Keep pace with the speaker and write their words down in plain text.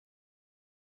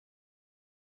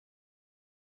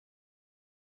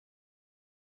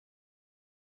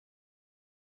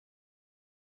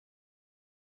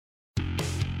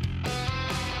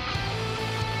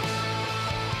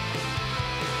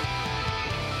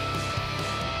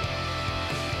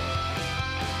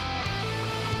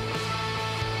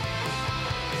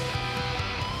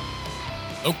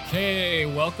Okay,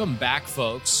 welcome back,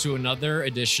 folks, to another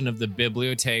edition of the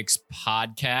Bibliotheques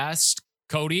podcast.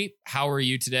 Cody, how are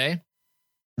you today?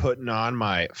 Putting on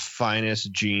my finest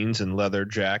jeans and leather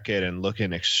jacket and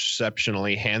looking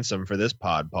exceptionally handsome for this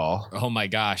pod, Paul. Oh my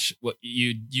gosh,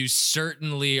 you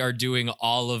certainly are doing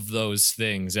all of those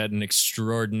things at an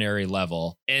extraordinary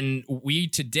level. And we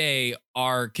today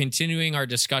are continuing our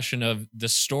discussion of the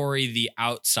story The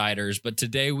Outsiders, but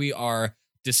today we are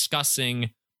discussing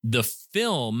the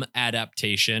film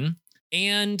adaptation.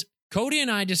 And Cody and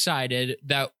I decided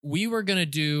that we were going to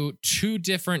do two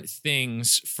different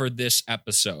things for this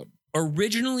episode.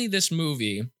 Originally, this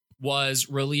movie was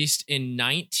released in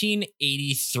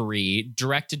 1983,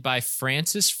 directed by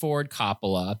Francis Ford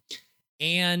Coppola.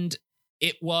 And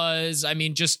it was,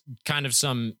 just kind of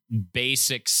some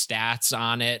basic stats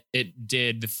on it. It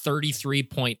did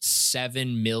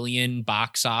 33.7 million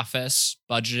box office,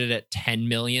 budgeted at 10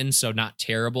 million, so not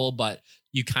terrible, but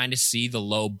you kind of see the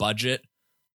low budget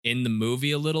in the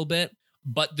movie a little bit.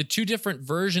 But the two different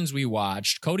versions we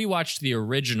watched, Cody watched the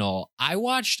original. I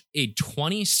watched a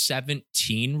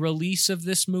 2017 release of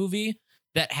this movie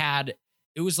that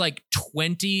it was like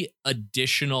 20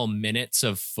 additional minutes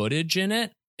of footage in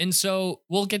it. And so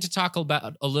we'll get to talk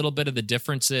about a little bit of the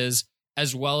differences,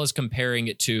 as well as comparing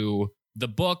it to the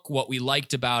book, what we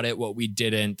liked about it, what we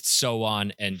didn't, so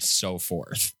on and so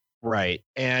forth. Right.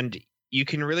 And you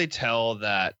can really tell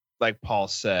that, like Paul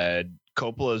said,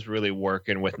 Coppola is really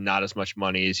working with not as much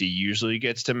money as he usually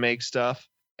gets to make stuff.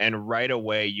 And right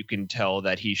away, you can tell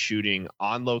that he's shooting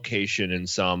on location in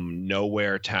some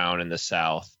nowhere town in the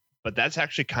South. But that's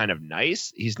actually kind of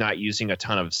nice. He's not using a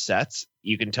ton of sets.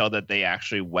 You can tell that they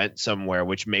actually went somewhere,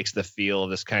 which makes the feel of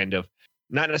this kind of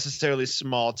not necessarily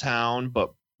small town,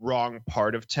 but wrong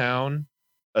part of town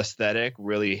aesthetic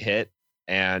really hit.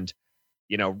 And,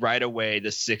 right away, the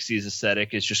 60s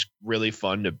aesthetic is just really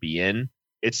fun to be in.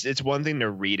 It's one thing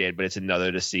to read it, but it's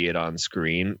another to see it on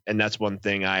screen. And that's one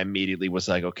thing I immediately was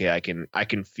like, okay, I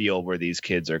can feel where these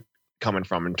kids are coming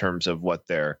from in terms of what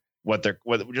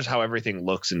just how everything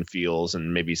looks and feels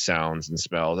and maybe sounds and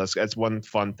smells. That's one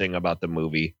fun thing about the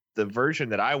movie. The version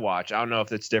that I watch, I don't know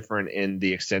if it's different in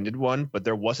the extended one, but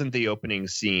there wasn't the opening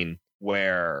scene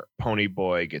where Pony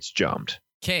Boy gets jumped.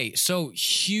 Okay, so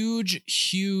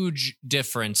huge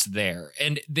difference there.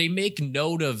 And they make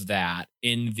note of that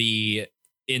in the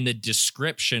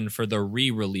description for the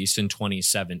re-release in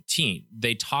 2017.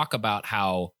 They talk about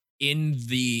how in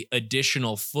the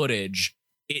additional footage,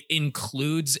 it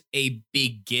includes a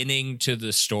beginning to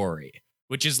the story,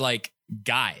 which is like,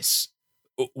 guys,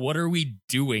 what are we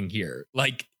doing here?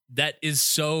 Like, that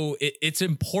is it's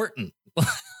important.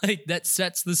 Like, that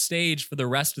sets the stage for the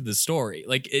rest of the story.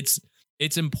 Like, it's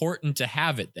important to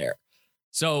have it there.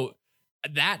 So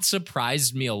that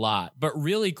surprised me a lot. But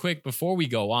really quick, before we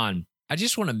go on, I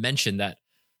just want to mention that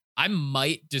I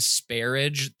might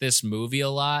disparage this movie a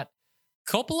lot.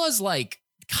 Coppola's like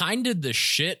kind of the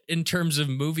shit in terms of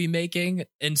movie making.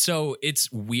 And so it's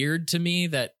weird to me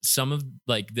that some of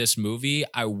like this movie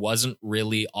I wasn't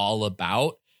really all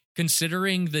about,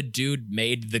 considering the dude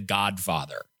made The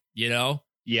Godfather,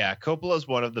 Yeah, Coppola's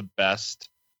one of the best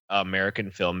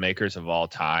American filmmakers of all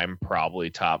time, probably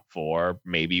top 4,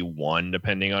 maybe 1,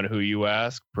 depending on who you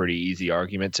ask. Pretty easy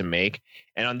argument to make.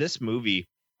 And on this movie,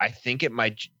 I think it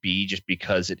might be just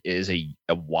because it is a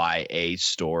YA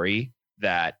story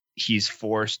that he's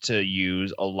forced to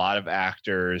use a lot of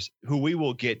actors who we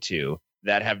will get to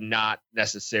that have not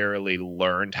necessarily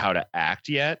learned how to act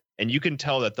yet. And you can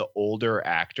tell that the older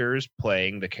actors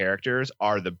playing the characters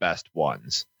are the best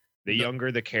ones. The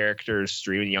younger the characters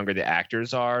stream, the younger the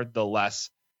actors are, the less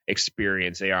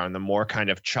experienced they are and the more kind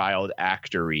of child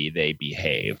actory they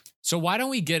behave. So why don't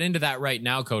we get into that right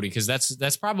now, Cody? Because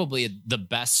that's probably the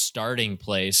best starting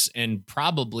place and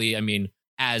probably,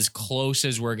 as close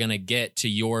as we're going to get to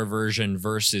your version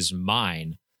versus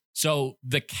mine. So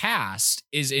the cast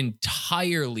is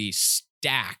entirely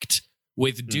stacked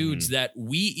with dudes that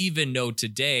we even know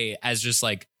today as just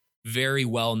like very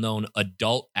well-known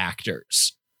adult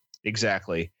actors.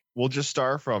 Exactly. We'll just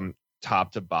start from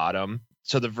top to bottom.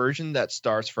 So the version that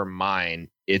starts for mine,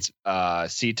 it's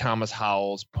C. Thomas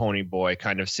Howell's Pony Boy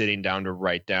kind of sitting down to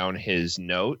write down his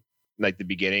note, like the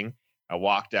beginning. I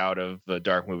walked out of the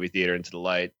dark movie theater into the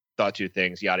light, thought 2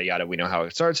 things, yada, yada. We know how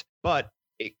it starts. But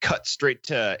it cuts straight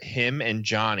to him and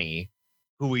Johnny,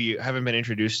 who we haven't been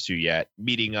introduced to yet,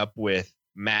 meeting up with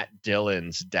Matt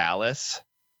Dillon's Dallas,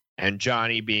 and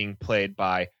Johnny being played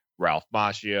by Ralph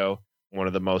Macchio, one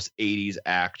of the most 80s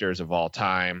actors of all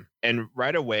time. And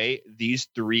right away, these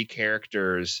 3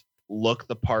 characters look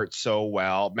the part so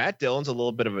well. Matt Dillon's a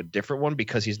little bit of a different one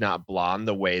because he's not blonde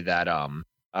the way that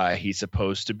he's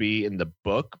supposed to be in the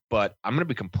book. But I'm going to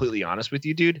be completely honest with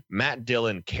you, dude. Matt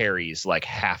Dillon carries like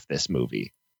half this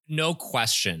movie. No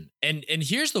question. And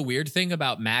here's the weird thing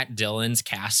about Matt Dillon's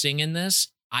casting in this.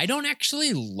 I don't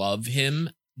actually love him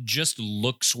just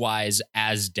looks wise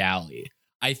as Dally.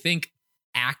 I think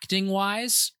acting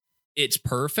wise, it's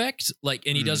perfect. Like,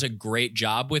 and he does a great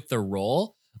job with the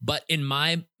role. But in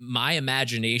my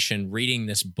imagination, reading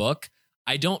this book,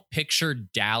 I don't picture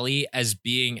Dally as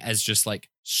being as just like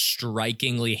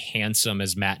strikingly handsome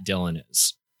as Matt Dillon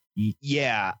is.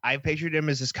 Yeah, I pictured him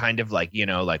as this kind of like,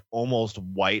 like almost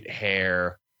white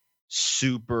hair,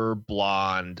 super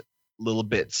blonde, little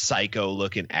bit psycho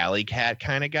looking alley cat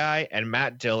kind of guy. And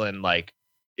Matt Dillon like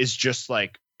is just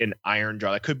like an iron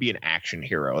jaw. That could be an action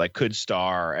hero. Like could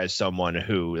star as someone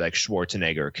who like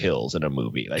Schwarzenegger kills in a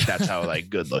movie. Like that's how like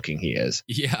good looking he is.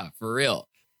 Yeah, for real.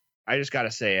 I just got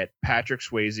to say it. Patrick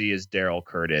Swayze as Daryl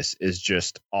Curtis is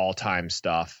just all time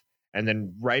stuff. And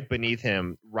then right beneath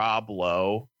him, Rob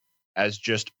Lowe as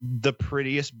just the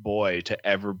prettiest boy to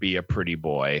ever be a pretty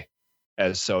boy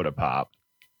as Soda Pop.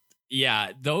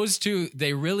 Yeah, those two,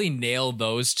 they really nail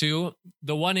those two.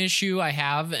 The one issue I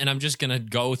have, and I'm just going to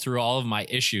go through all of my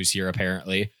issues here,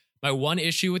 apparently. My one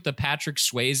issue with the Patrick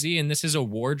Swayze, and this is a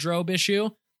wardrobe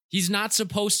issue, he's not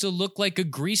supposed to look like a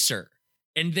greaser.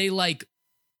 And they like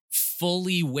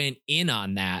fully went in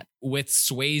on that with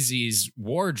Swayze's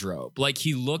wardrobe. Like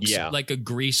he looks like a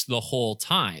grease the whole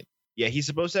time. Yeah, he's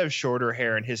supposed to have shorter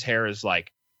hair, and his hair is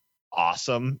like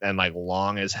awesome and like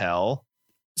long as hell.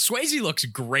 Swayze looks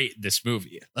great this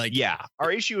movie. Like, yeah,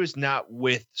 our issue is not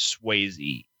with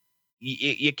Swayze.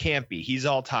 You can't be. He's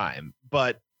all time,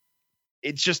 but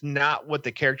it's just not what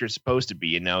the character is supposed to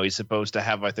be. He's supposed to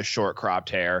have like the short cropped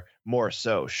hair, more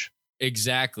Soch.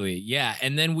 Exactly. Yeah.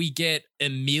 And then we get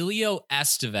Emilio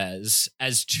Estevez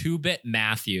as 2-Bit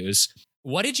Matthews.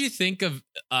 What did you think of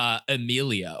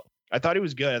Emilio? I thought he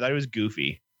was good. I thought he was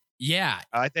goofy. Yeah.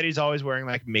 I like that he's always wearing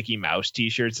like Mickey Mouse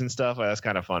t-shirts and stuff. That's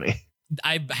kind of funny.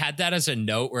 I had that as a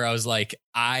note where I was like,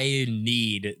 I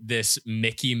need this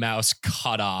Mickey Mouse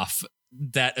cutoff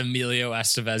that Emilio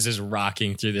Estevez is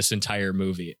rocking through this entire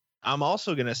movie. I'm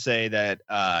also going to say that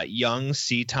young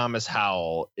C. Thomas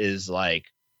Howell is like,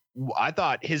 I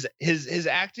thought his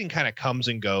acting kind of comes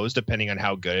and goes depending on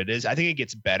how good it is. I think it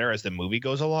gets better as the movie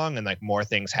goes along and like more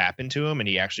things happen to him and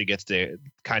he actually gets to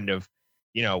kind of,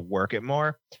 work it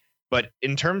more. But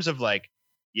in terms of like,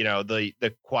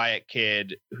 the quiet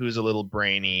kid who's a little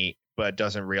brainy but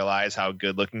doesn't realize how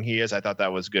good looking he is, I thought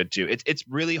that was good too. It's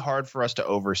really hard for us to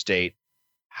overstate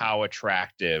how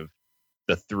attractive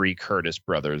the three Curtis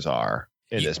brothers are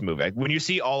in this movie. Like, when you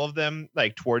see all of them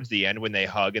like towards the end when they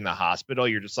hug in the hospital,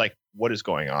 you're just like, what is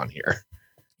going on here?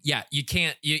 Yeah, you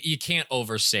can't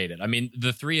overstate it. I mean,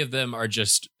 the three of them are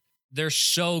just, they're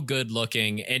so good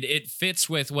looking, and it fits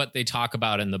with what they talk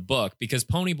about in the book, because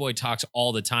Ponyboy talks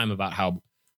all the time about how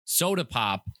Soda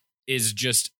Pop is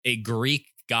just a Greek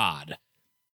god.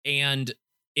 And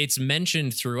it's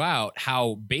mentioned throughout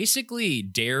how basically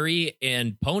Derry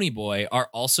and Ponyboy are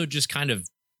also just kind of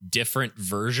different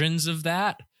versions of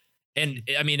that. And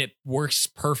I mean, it works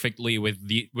perfectly with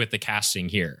the casting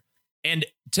here. And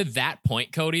to that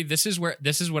point, Cody, this is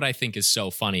what I think is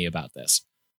so funny about this.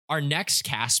 Our next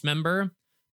cast member,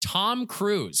 Tom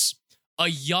Cruise, a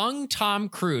young Tom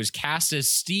Cruise cast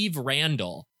as Steve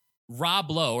Randall,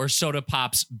 Rob Lowe, or Soda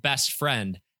Pop's best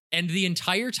friend. And the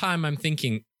entire time I'm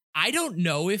thinking, I don't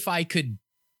know if I could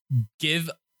give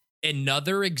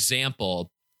another example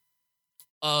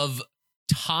of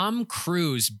Tom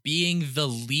Cruise being the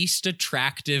least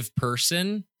attractive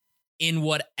person in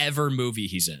whatever movie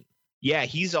he's in. Yeah,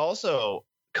 he's also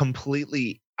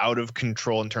completely out of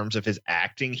control in terms of his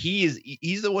acting. He's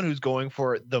the one who's going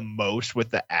for it the most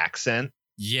with the accent.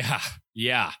 Yeah.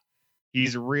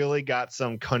 He's really got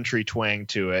some country twang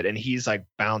to it, and he's like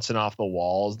bouncing off the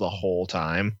walls the whole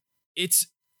time. It's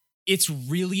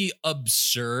really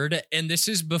absurd, and this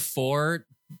is before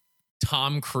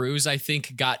Tom Cruise, I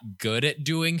think, got good at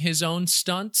doing his own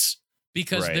stunts,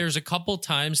 because there's a couple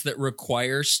times that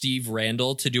require Steve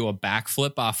Randall to do a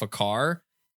backflip off a car,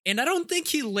 and I don't think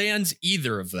he lands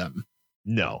either of them.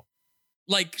 No.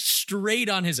 Like straight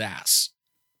on his ass.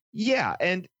 Yeah,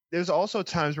 and there's also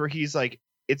times where he's like,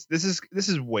 this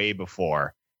is way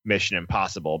before Mission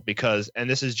Impossible, because, and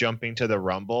this is jumping to the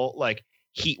Rumble, like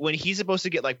when he's supposed to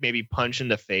get like maybe punched in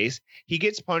the face, he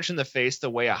gets punched in the face the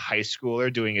way a high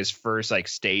schooler doing his first like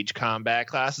stage combat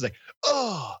class is like,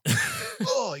 oh,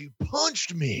 you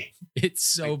punched me. It's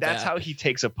so like, bad. That's how he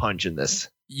takes a punch in this.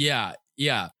 Yeah.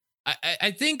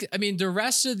 I think, I mean, the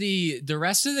rest of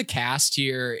the cast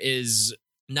here is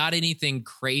Not anything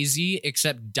crazy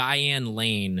except Diane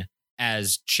Lane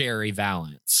as Cherry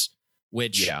Valance,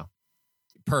 which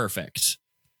perfect.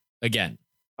 Again.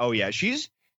 Oh yeah, she's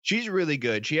really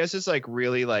good. She has this like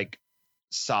really like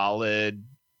solid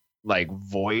like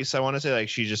voice. I want to say like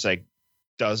she just like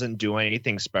doesn't do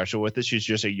anything special with it. She's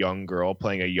just a young girl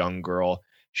playing a young girl.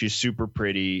 She's super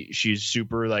pretty. She's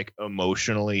super like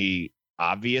emotionally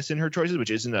obvious in her choices,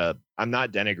 which isn't I'm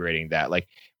not denigrating that. Like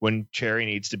when Cherry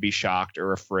needs to be shocked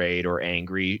or afraid or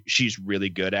angry, she's really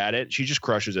good at it. She just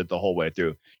crushes it the whole way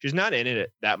through. She's not in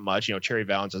it that much. You know, Cherry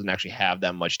Valance doesn't actually have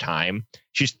that much time.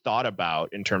 She's thought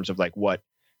about in terms of like what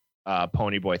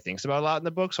Ponyboy thinks about a lot in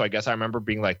the book. So I guess I remember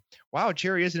being like, wow,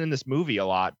 Cherry isn't in this movie a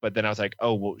lot. But then I was like,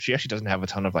 oh, well, she actually doesn't have a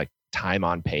ton of like time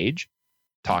on page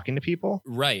talking to people.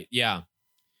 Right. Yeah.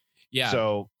 Yeah.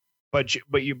 So, but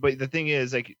the thing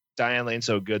is like Diane Lane's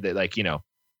so good that like, you know,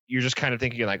 you're just kind of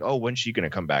thinking like, oh, when's she going to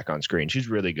come back on screen? She's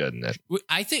really good in it.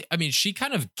 I mean, she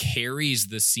kind of carries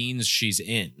the scenes she's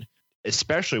in.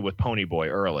 Especially with Ponyboy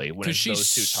early when it's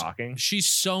those two talking. She's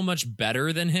so much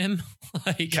better than him.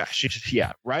 Like,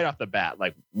 yeah, right off the bat,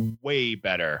 like way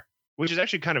better, which is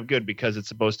actually kind of good because it's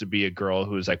supposed to be a girl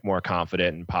who's like more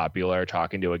confident and popular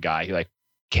talking to a guy who like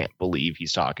can't believe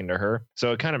he's talking to her.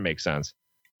 So it kind of makes sense.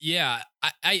 Yeah,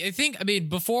 I think, I mean,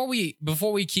 before we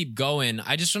keep going,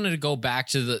 I just wanted to go back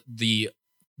to the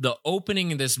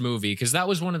opening of this movie, because that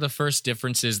was one of the first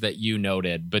differences that you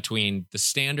noted between the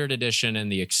standard edition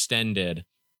and the extended.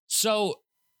 So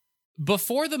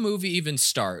before the movie even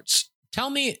starts,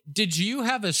 tell me, did you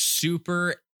have a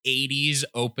super 80s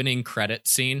opening credit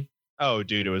scene? Oh,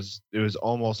 dude, it was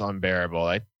almost unbearable.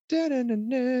 Like, and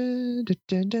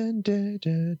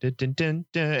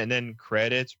then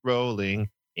credits rolling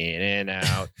in and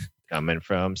out, coming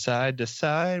from side to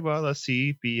side while a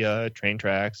sepia train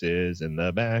tracks is in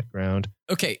the background.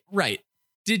 Okay, right.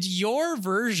 Did your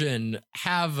version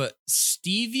have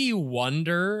Stevie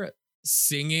Wonder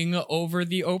singing over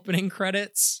the opening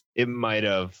credits? It might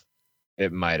have.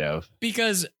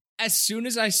 Because as soon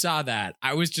as I saw that,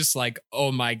 I was just like,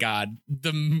 oh my God,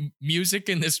 the music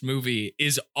in this movie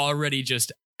is already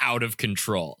just out of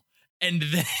control. And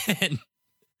then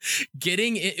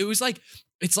getting it was like,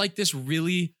 it's like this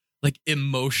really like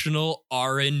emotional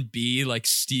R&B, like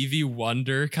Stevie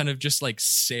Wonder kind of just like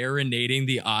serenading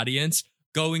the audience,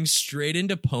 going straight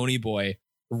into Ponyboy,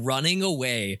 running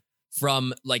away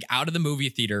from like out of the movie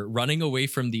theater, running away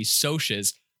from these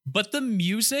socias. But the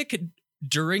music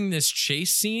during this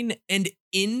chase scene and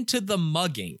into the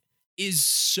mugging is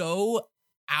so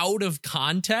out of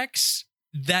context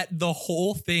that the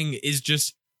whole thing is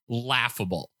just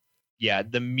laughable. Yeah,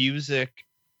 the music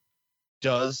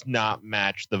does not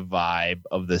match the vibe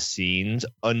of the scenes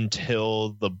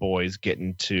until the boys get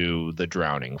into the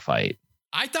drowning fight.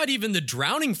 I thought even the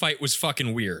drowning fight was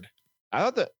fucking weird. I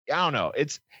don't know.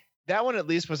 It's that one at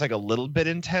least was like a little bit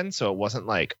intense, so it wasn't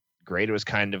like great. It was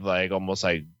kind of like almost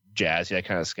like jazzy, like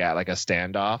kind of scat, like a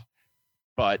standoff.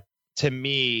 But to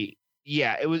me,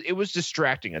 yeah, it was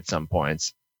distracting at some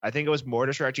points. I think it was more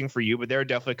distracting for you, but there are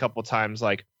definitely a couple times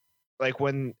like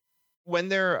when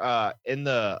they're in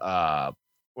the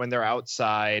when they're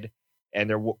outside and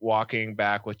they're walking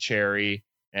back with Cherry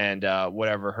and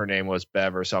whatever her name was,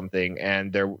 Bev or something,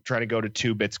 and they're trying to go to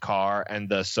Two Bit's car and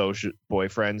the social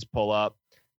boyfriends pull up,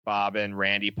 Bob and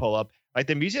Randy pull up. Like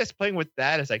the music that's playing with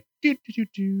that is like it's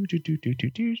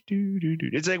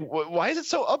like, why is it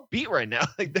so upbeat right now?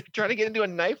 Like they're trying to get into a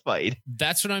knife fight.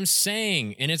 That's what I'm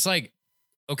saying. And it's like,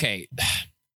 okay,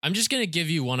 I'm just going to give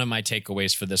you one of my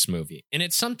takeaways for this movie. And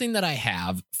it's something that I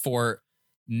have for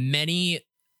many,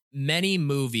 many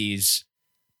movies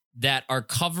that are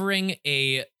covering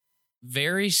a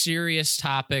very serious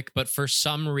topic, but for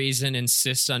some reason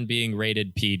insist on being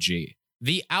rated PG.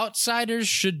 The Outsiders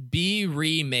should be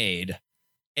remade,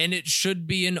 and it should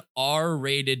be an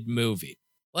R-rated movie.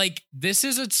 Like, this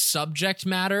is a subject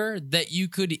matter that you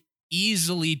could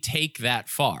easily take that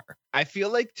far. I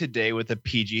feel like today with a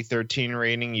PG-13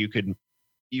 rating, you could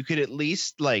at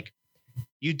least like,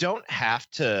 you don't have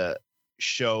to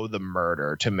show the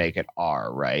murder to make it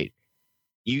R, right?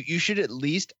 You should at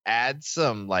least add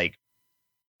some like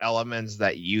elements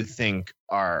that you think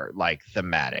are like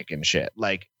thematic and shit.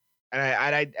 Like, and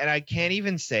I can't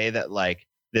even say that like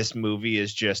this movie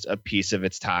is just a piece of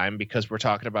its time, because we're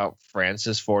talking about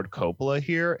Francis Ford Coppola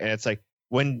here, and it's like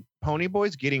when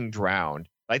Ponyboy's getting drowned,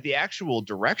 like the actual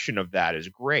direction of that is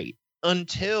great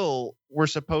until we're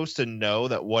supposed to know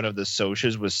that one of the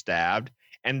socias was stabbed,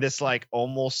 and this like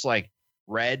almost like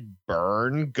red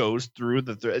burn goes through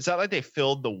it's not like they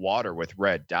filled the water with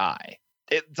red dye.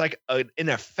 it's like an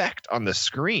effect on the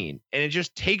screen, and it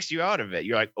just takes you out of it.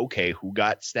 You're like, okay, who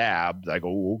got stabbed? Like,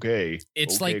 oh, okay.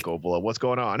 It's okay, like Coppola, what's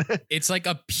going on? it's like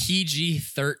a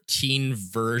PG-13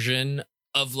 version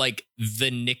of like the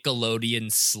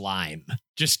Nickelodeon slime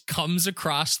just comes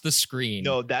across the screen.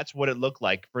 No, that's what it looked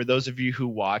like. For those of you who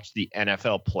watched the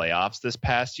NFL playoffs this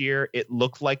past year, it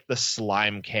looked like the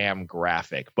slime cam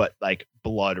graphic, but like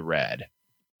blood red.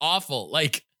 Awful.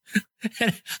 Like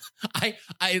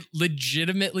I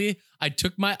legitimately I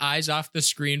took my eyes off the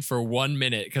screen for 1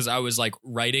 minute because I was like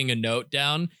writing a note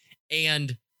down,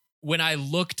 and when I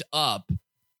looked up,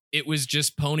 it was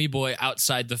just Ponyboy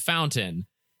outside the fountain.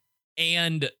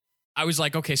 And I was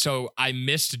like, okay, so I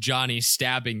missed Johnny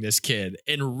stabbing this kid,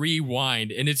 and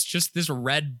rewind, and it's just this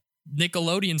red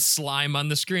Nickelodeon slime on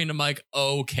the screen. I'm like,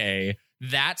 okay,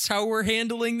 that's how we're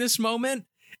handling this moment.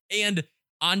 And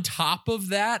on top of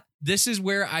that, this is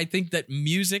where I think that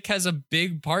music has a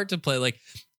big part to play. Like,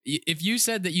 if you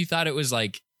said that you thought it was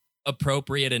like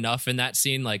appropriate enough in that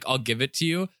scene, like, I'll give it to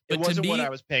you. But it wasn't to me, what I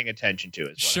was paying attention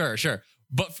to. Sure.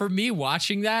 But for me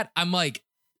watching that, I'm like,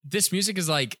 this music is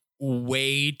like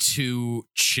way too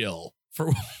chill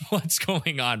for what's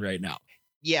going on right now.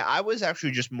 Yeah, I was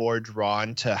actually just more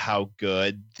drawn to how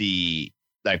good the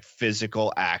like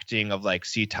physical acting of like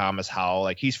C. Thomas Howell,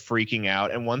 like he's freaking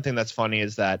out. And one thing that's funny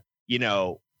is that, you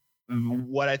know,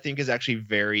 what I think is actually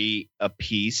very a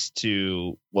piece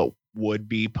to what would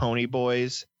be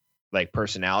Ponyboy's like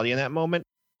personality in that moment.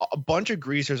 A bunch of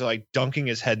greasers are like dunking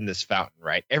his head in this fountain,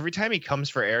 right? Every time he comes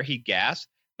for air, he gasps,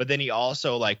 but then he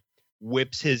also like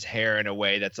whips his hair in a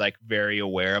way that's like very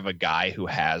aware of a guy who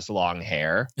has long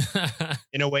hair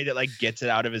in a way that like gets it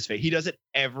out of his face. He does it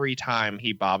every time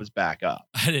he bobs back up.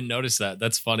 I didn't notice that.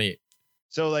 That's funny.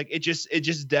 So like it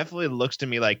just definitely looks to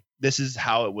me like this is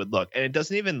how it would look. And it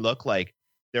doesn't even look like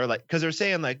they're like, because they're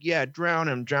saying like, yeah, drown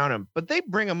him, but they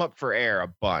bring him up for air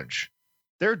a bunch.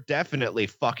 They're definitely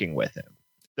fucking with him.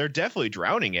 They're definitely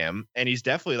drowning him, and he's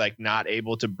definitely like not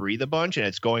able to breathe a bunch, and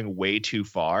it's going way too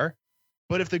far.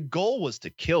 But if the goal was to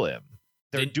kill him,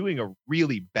 they're doing a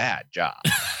really bad job.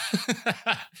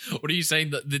 What are you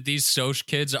saying? That these Soch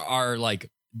kids are like,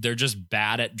 they're just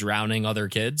bad at drowning other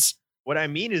kids? What I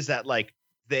mean is that like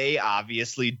they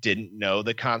obviously didn't know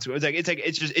the consequence.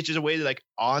 It's just a way to like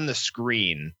on the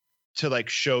screen to like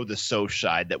show the Soch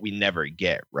side that we never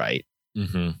get, right?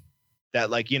 Mm-hmm. That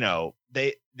like, you know,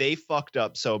 they fucked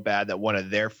up so bad that one of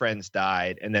their friends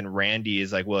died, and then Randy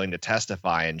is like willing to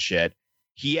testify and shit.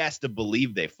 He has to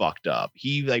believe they fucked up.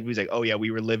 He was like, oh yeah,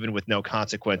 we were living with no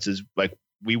consequences. Like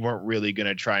we weren't really going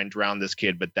to try and drown this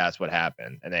kid, but that's what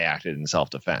happened. And they acted in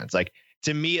self-defense. Like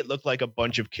to me, it looked like a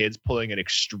bunch of kids pulling an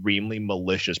extremely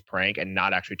malicious prank and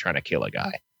not actually trying to kill a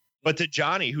guy. But to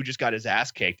Johnny, who just got his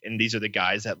ass kicked, and these are the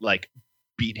guys that like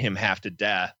beat him half to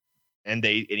death, and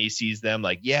he sees them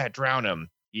like, yeah, drown him.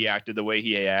 He acted the way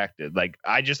he acted. Like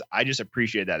I just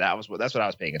appreciate that. That's what I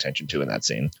was paying attention to in that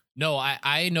scene. No,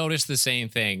 I noticed the same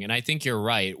thing. And I think you're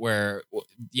right where,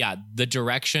 yeah, the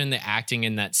direction, the acting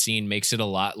in that scene makes it a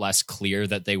lot less clear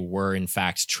that they were in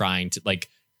fact trying to like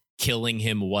killing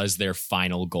him was their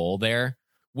final goal there,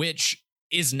 which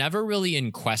is never really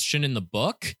in question in the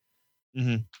book.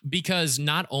 Mm-hmm. Because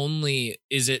not only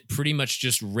is it pretty much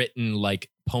just written like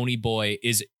Ponyboy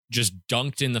is just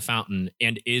dunked in the fountain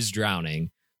and is drowning,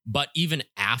 but even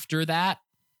after that,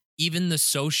 even the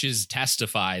Soches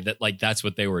testify that like that's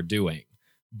what they were doing.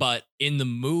 But in the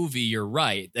movie, you're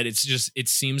right that it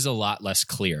seems a lot less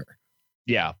clear.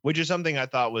 Yeah, which is something I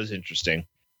thought was interesting.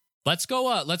 Let's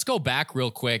go back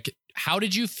real quick. How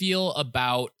did you feel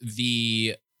about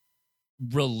the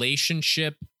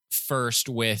relationship first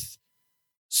with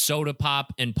Soda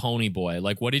Pop and Ponyboy?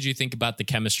 Like, what did you think about the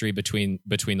chemistry between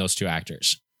those two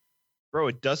actors? Bro,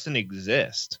 it doesn't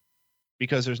exist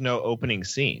because there's no opening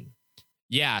scene.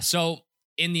 Yeah, so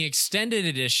in the extended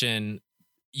edition,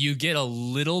 you get a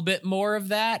little bit more of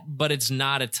that, but it's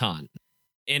not a ton.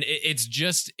 And it's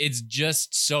just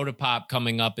Soda Pop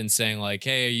coming up and saying like,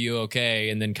 hey, are you okay?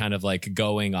 And then kind of like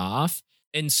going off.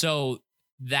 And so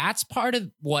that's part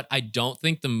of what I don't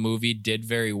think the movie did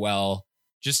very well,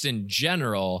 just in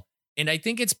general. And I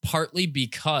think it's partly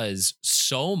because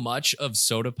so much of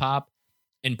Soda Pop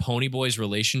and Ponyboy's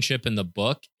relationship in the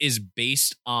book is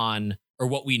based on, or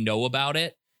what we know about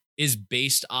it is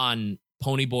based on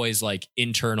Ponyboy's like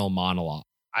internal monologue.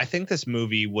 I think this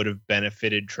movie would have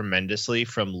benefited tremendously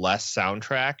from less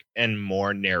soundtrack and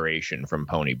more narration from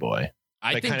Ponyboy.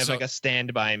 I like think kind of so. like a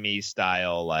Stand By Me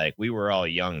style, like we were all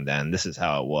young then, this is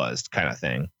how it was kind of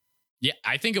thing. Yeah,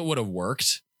 I think it would have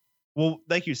worked. Well,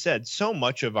 like you said, so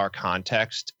much of our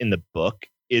context in the book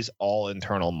is all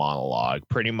internal monologue,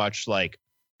 pretty much like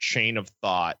chain of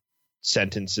thought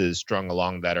sentences strung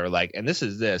along that are like, and this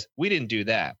is this. We didn't do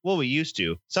that. Well, we used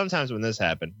to. Sometimes when this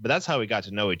happened, but that's how we got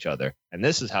to know each other. And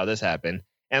this is how this happened.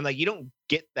 And like, you don't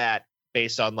get that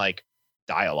based on like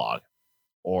dialogue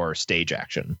or stage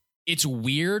action. It's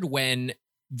weird when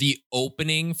the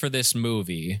opening for this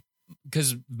movie,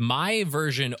 because my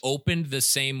version opened the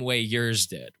same way yours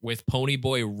did, with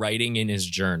Ponyboy writing in his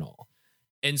journal.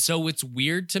 And so it's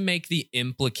weird to make the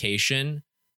implication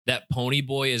that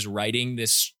Ponyboy is writing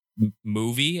this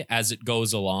movie as it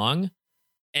goes along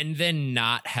and then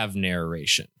not have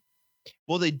narration.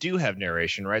 Well, they do have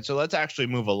narration, right? So let's actually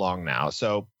move along now.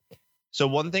 So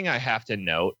one thing I have to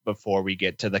note before we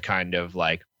get to the kind of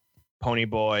like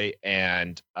Ponyboy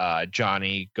and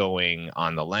Johnny going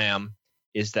on the lam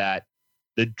is that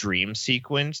the dream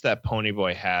sequence that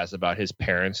Ponyboy has about his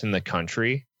parents in the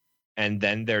country and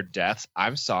then their deaths.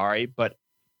 I'm sorry, but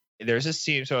there's a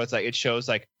scene. So it's like, it shows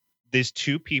like these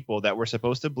two people that we're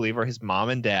supposed to believe are his mom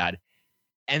and dad.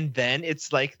 And then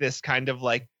it's like this kind of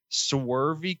like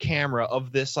swervy camera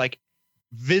of this like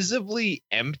visibly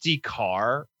empty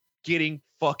car getting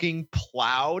fucking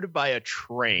plowed by a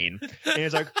train. And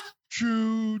it's like,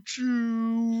 choo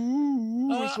choo.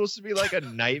 It's supposed to be like a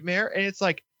nightmare. And it's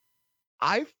like,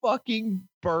 I fucking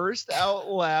burst out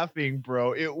laughing,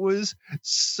 bro. It was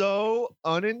so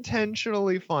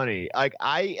unintentionally funny. Like,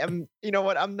 I am, you know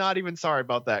what? I'm not even sorry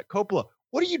about that. Coppola,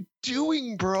 what are you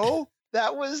doing, bro?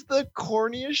 That was the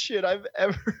corniest shit I've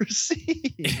ever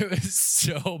seen. It was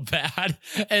so bad.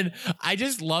 And I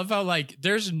just love how, like,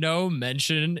 there's no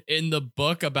mention in the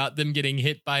book about them getting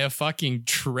hit by a fucking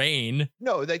train.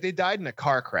 No, like, they died in a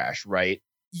car crash, right?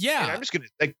 Yeah. And I'm just going to,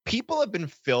 like, people have been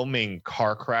filming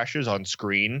car crashes on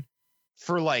screen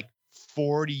for like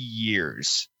 40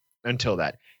 years until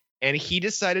that. And he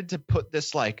decided to put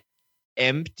this like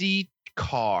empty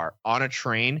car on a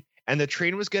train, and the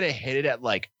train was going to hit it at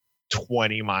like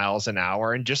 20 miles an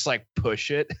hour and just like push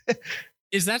it.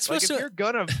 Is that supposed like, if to? you're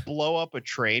gonna blow up a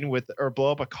train with, or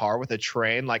blow up a car with a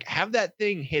train, like have that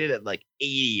thing hit it at like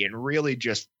 80 and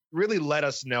really let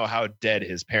us know how dead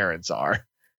his parents are.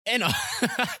 And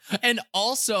and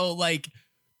also, like,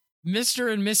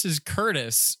 Mr. and Mrs.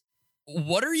 Curtis,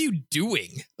 what are you doing?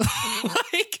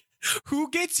 Like,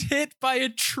 who gets hit by a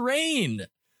train?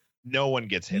 No one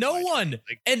gets hit. No one.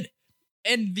 Like,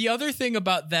 and the other thing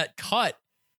about that cut,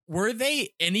 were they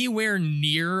anywhere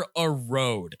near a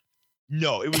road?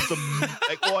 No, it was the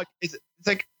like. Well, it's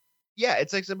like, yeah,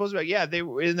 it's like supposed to be like, yeah, they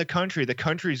were in the country. The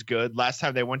country's good. Last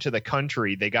time they went to the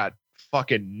country, they got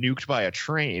fucking nuked by a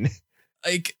train.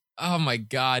 Like, oh my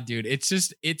God, dude.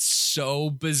 It's so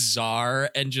bizarre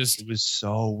and just, it was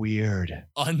so weird,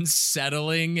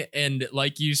 unsettling, and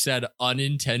like you said,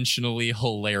 unintentionally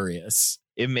hilarious.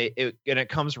 And it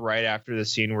comes right after the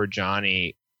scene where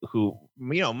Johnny, who,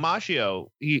 you know, Machio,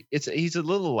 he's a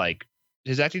little like,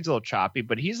 his acting's a little choppy,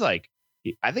 but he's like,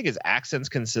 I think his accent's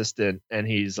consistent, and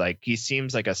he's like, he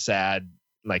seems like a sad,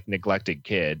 like neglected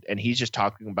kid, and he's just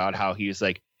talking about how he's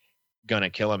like gonna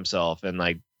kill himself, and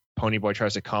like Ponyboy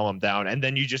tries to calm him down, and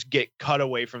then you just get cut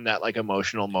away from that like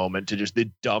emotional moment to just the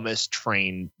dumbest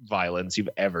train violence you've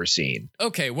ever seen.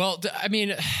 Okay, well, I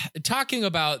mean, talking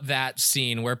about that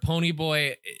scene where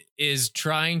Ponyboy is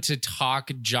trying to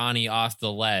talk Johnny off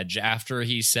the ledge after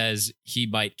he says he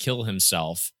might kill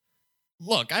himself.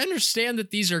 Look, I understand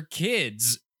that these are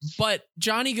kids, but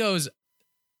Johnny goes,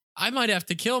 I might have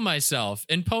to kill myself.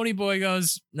 And Ponyboy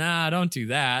goes, nah, don't do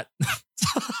that.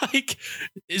 Like,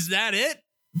 is that it?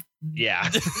 Yeah.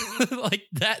 Like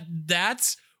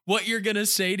that's what you're going to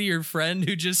say to your friend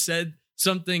who just said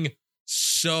something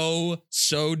so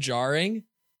jarring?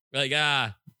 Like,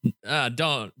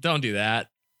 don't do that.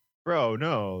 Bro,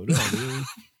 no, dude.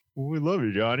 We love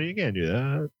you, Johnny. You can't do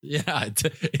that. Yeah, it's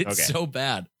okay. So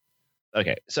bad.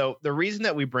 Okay, so the reason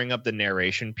that we bring up the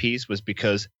narration piece was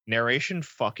because narration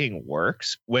fucking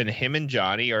works. When him and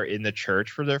Johnny are in the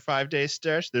church for their 5-day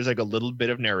stretch, there's like a little bit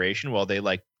of narration while they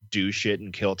like do shit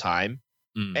and kill time.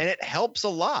 And it helps a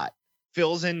lot.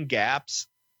 Fills in gaps,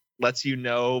 lets you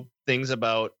know things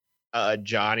about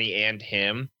Johnny and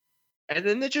him. And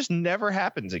then it just never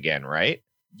happens again, right?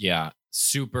 Yeah,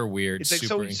 super weird. It's like,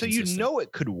 super so you know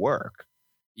it could work.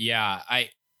 Yeah,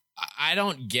 I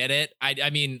don't get it. I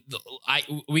mean,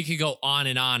 we could go on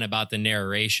and on about the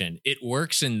narration. It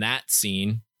works in that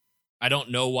scene. I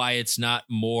don't know why it's not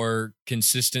more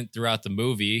consistent throughout the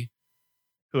movie.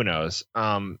 Who knows?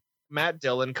 Matt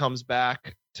Dillon comes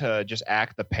back to just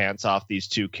act the pants off these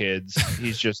two kids.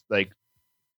 He's just like,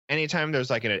 anytime there's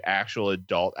like an actual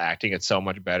adult acting, it's so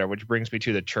much better, which brings me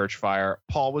to the church fire.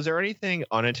 Paul, was there anything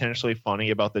unintentionally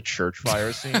funny about the church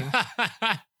fire scene?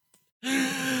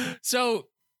 So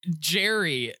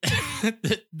Jerry,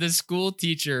 the school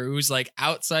teacher who's like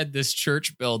outside this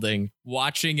church building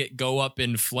watching it go up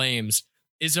in flames,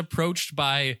 is approached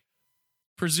by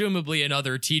presumably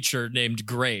another teacher named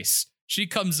Grace. She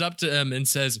comes up to him and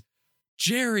says,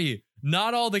 Jerry,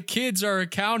 not all the kids are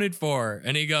accounted for.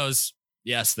 And he goes,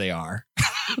 yes, they are.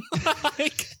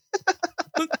 Like,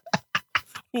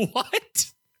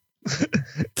 what?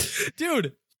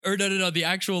 Dude. Or no. The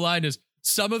actual line is,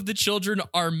 some of the children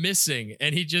are missing.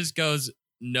 And he just goes,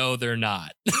 no, they're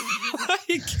not.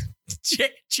 Like,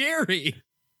 Jerry.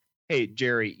 Hey,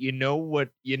 Jerry, you know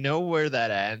where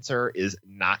that answer is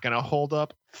not going to hold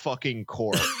up? Fucking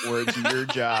court, where it's your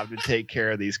job to take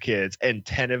care of these kids, and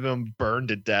 10 of them burned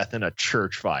to death in a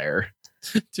church fire.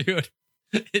 Dude,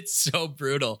 it's so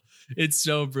brutal. It's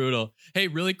so brutal. Hey,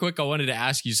 really quick, I wanted to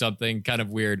ask you something kind of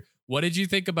weird. What did you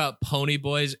think about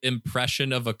Ponyboy's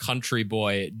impression of a country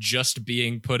boy just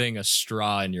being putting a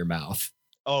straw in your mouth?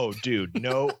 Oh, dude,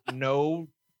 no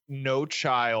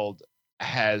child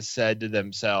has said to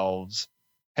themselves,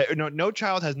 no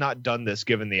child has not done this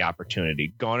given the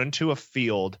opportunity. Gone into a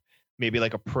field, maybe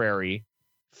like a prairie,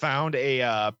 found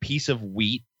a piece of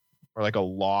wheat or like a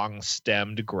long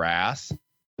stemmed grass,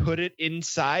 put it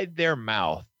inside their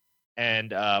mouth,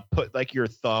 and put like your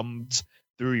thumbs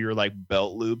through your like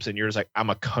belt loops, and you're just like,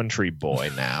 I'm a country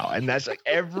boy now. And that's like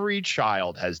every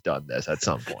child has done this at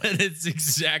some point. And it's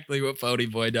exactly what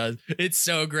Ponyboy does. It's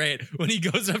so great when he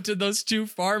goes up to those two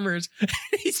farmers.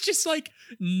 He's just like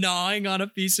gnawing on a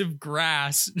piece of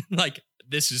grass. Like,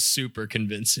 this is super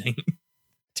convincing.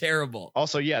 Terrible.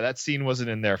 Also, yeah, that scene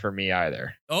wasn't in there for me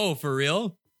either. Oh, for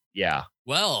real? Yeah.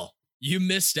 Well, you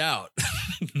missed out.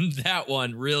 That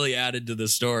one really added to the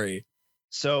story.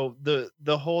 So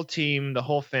the whole team, the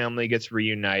whole family gets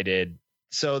reunited.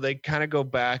 So they kind of go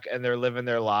back and they're living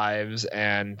their lives,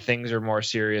 and things are more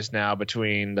serious now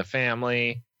between the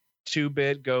family.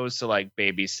 2-Bit goes to like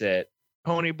babysit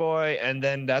Ponyboy, and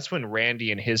then that's when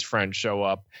Randy and his friends show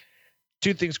up.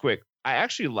 Two things quick. I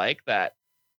actually like that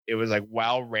it was like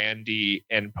while Randy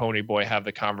and Ponyboy have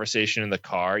the conversation in the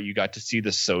car, you got to see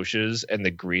the Socs and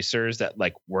the Greasers that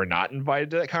like were not invited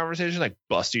to that conversation like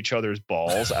bust each other's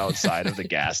balls outside of the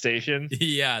gas station.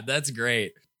 Yeah, that's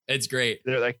great. It's great.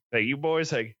 They're like you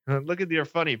boys, like, look at your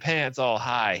funny pants all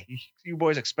high. You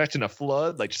boys expecting a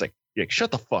flood? Like, just like, yeah,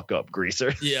 shut the fuck up,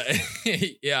 Greaser.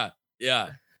 Yeah. Yeah.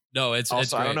 No, it's also,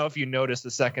 it's great. I don't know if you noticed,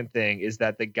 the second thing is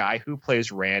that the guy who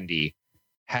plays Randy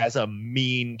has a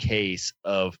mean case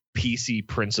of PC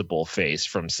principal face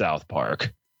from South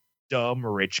Park. Dumb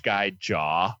rich guy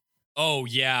jaw. Oh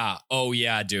yeah,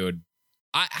 dude.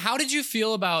 How did you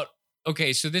feel about?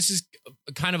 Okay, so this is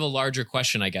kind of a larger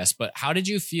question, I guess, but how did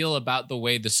you feel about the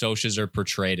way the Socs are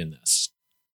portrayed in this?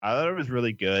 I thought it was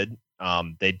really good.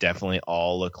 They definitely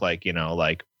all look like,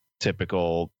 like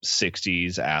typical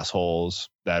 60s assholes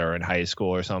that are in high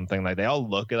school or something. Like, they all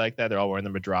look like that. They're all wearing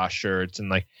the Madras shirts and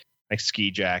like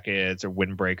ski jackets or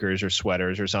windbreakers or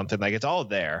sweaters or something. Like, it's all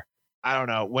there. I don't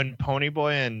know. When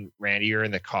Ponyboy and Randy are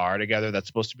in the car together, that's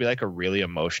supposed to be like a really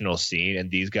emotional scene, and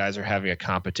these guys are having a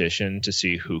competition to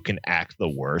see who can act the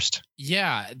worst.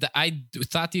 Yeah, I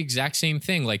thought the exact same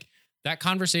thing. Like, that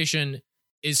conversation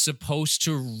is supposed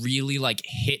to really like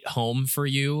hit home for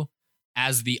you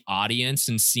as the audience,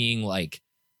 and seeing like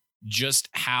just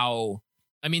how,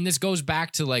 I mean, this goes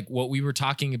back to like what we were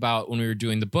talking about when we were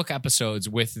doing the book episodes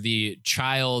with the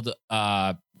child,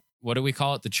 what do we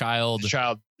call it? The child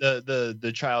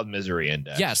misery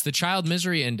index. Yes, the child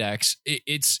misery index.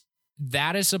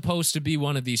 That is supposed to be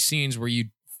one of these scenes where you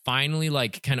finally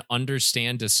like can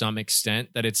understand to some extent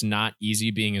that it's not easy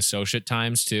being a Soc at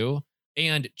times too.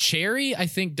 And Cherry, I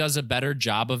think, does a better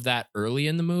job of that early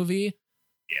in the movie.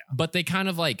 Yeah. But they kind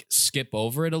of like skip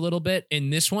over it a little bit.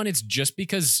 In this one, it's just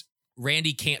because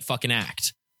Randy can't fucking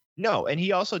act. No, and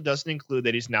he also doesn't include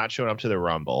that he's not showing up to the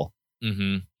Rumble.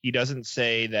 Mm-hmm. He doesn't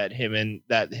say that him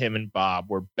and Bob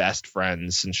were best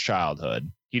friends since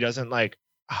childhood. He doesn't like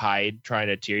hide trying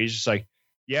to tear. He's just like,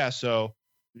 yeah, so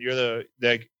you're so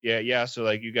like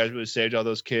you guys would have saved all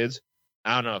those kids.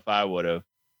 I don't know if I would have.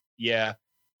 Yeah,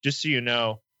 just so you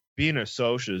know, being a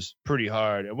Soc is pretty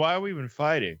hard. And why are we even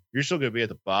fighting? You're still gonna be at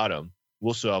the bottom.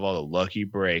 We'll still have all the lucky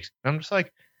breaks. And I'm just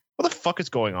like, what the fuck is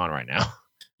going on right now?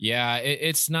 Yeah,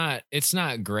 it's not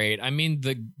great. I mean,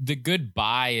 the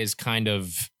goodbye is kind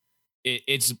of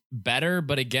it's better,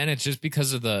 but again, it's just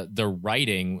because of the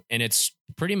writing, and it's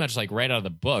pretty much like right out of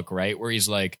the book, right? Where he's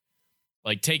like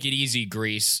take it easy,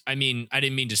 Grease. I mean, I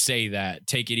didn't mean to say that.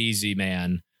 Take it easy,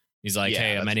 man. He's like,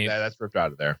 yeah, hey, that's ripped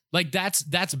out of there. Like that's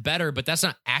better, but that's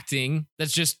not acting.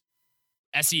 That's just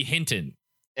S.E. Hinton.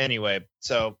 Anyway,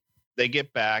 so they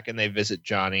get back and they visit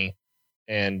Johnny.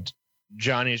 and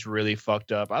Johnny's really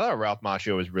fucked up. I thought Ralph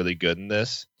Macchio was really good in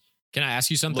this. Can I ask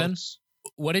you something?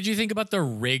 What did you think about the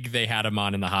rig they had him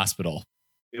on in the hospital?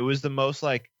 It was the most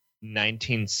like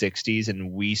 1960s,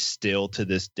 and we still to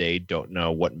this day don't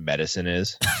know what medicine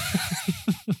is.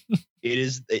 It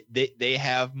is they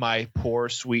have my poor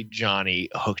sweet Johnny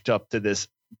hooked up to this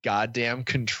goddamn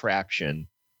contraption.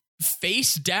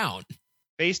 Face down.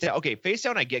 Face down. Okay, face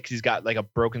down I get because he's got like a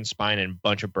broken spine and a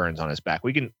bunch of burns on his back.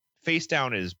 We can face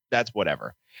down that's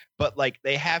whatever. But like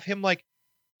they have him like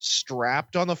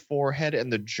strapped on the forehead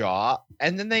and the jaw,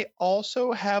 and then they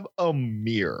also have a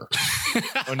mirror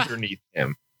underneath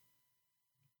him.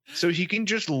 So he can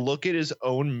just look at his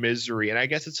own misery. And I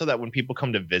guess it's so that when people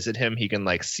come to visit him, he can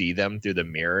like see them through the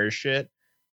mirror shit.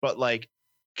 But like,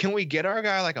 can we get our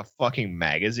guy like a fucking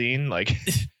magazine? Like,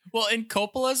 well, and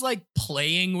Coppola's like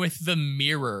playing with the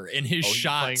mirror in his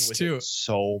shots too.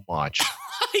 So much.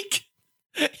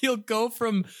 Like he'll go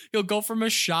from a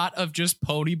shot of just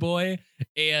Ponyboy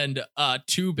and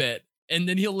 2-Bit, and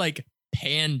then he'll like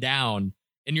pan down.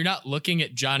 And you're not looking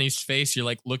at Johnny's face. You're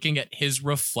like looking at his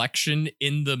reflection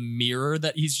in the mirror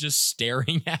that he's just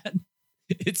staring at.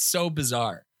 It's so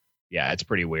bizarre. Yeah, it's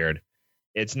pretty weird.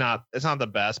 It's not the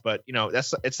best, but you know,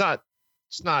 it's not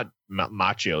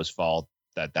Macchio's fault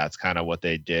that's kind of what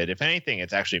they did. If anything,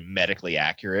 it's actually medically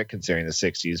accurate considering the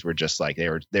 60s were just like they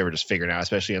were just figuring out,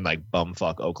 especially in like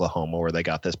bumfuck Oklahoma where they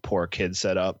got this poor kid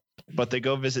set up. But they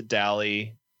go visit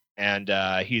Dally, and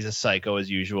he's a psycho as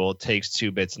usual, takes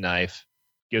 2-Bit's knife,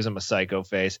 gives him a psycho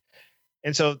face.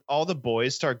 And so all the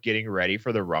boys start getting ready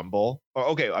for the Rumble.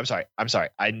 Oh, okay, I'm sorry.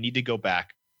 I need to go back.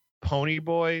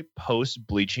 Ponyboy, post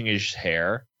bleaching his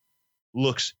hair,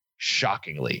 looks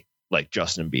shockingly like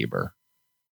Justin Bieber.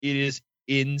 It is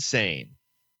insane.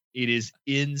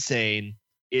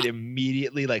 It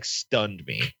immediately like stunned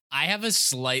me. I have a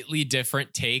slightly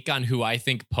different take on who I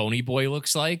think Ponyboy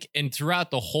looks like, and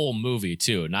throughout the whole movie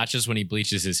too, not just when he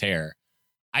bleaches his hair.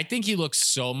 I think he looks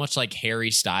so much like Harry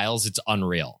Styles. It's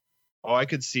unreal. Oh, I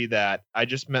could see that. I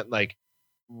just meant like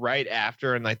right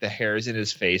after and like the hairs in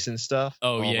his face and stuff.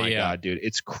 Oh yeah, my God, dude.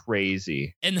 It's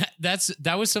crazy. And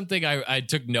that was something I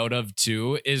took note of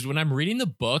too, is when I'm reading the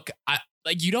book,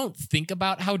 you don't think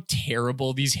about how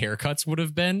terrible these haircuts would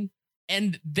have been.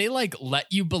 And they like let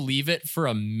you believe it for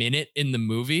a minute in the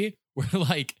movie where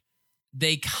like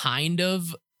they kind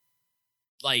of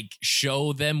like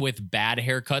show them with bad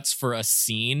haircuts for a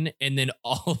scene, and then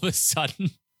all of a sudden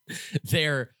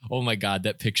they're, oh my God,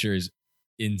 that picture is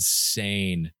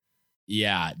insane.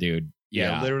 Yeah, dude.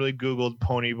 Yeah, I literally Googled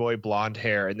Ponyboy blonde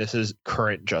hair, and this is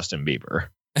current Justin Bieber.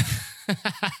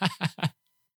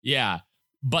 Yeah,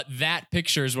 but that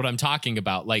picture is what I'm talking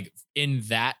about. Like in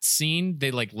that scene,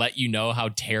 they like let you know how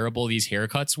terrible these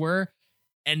haircuts were,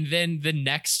 and then the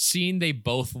next scene they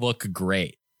both look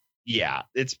great. Yeah,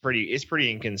 it's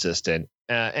pretty inconsistent.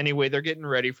 Anyway, they're getting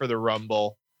ready for the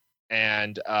Rumble,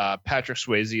 and Patrick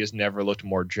Swayze has never looked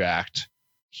more jacked.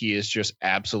 He is just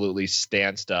absolutely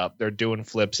stanced up. They're doing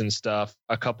flips and stuff.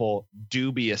 A couple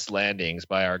dubious landings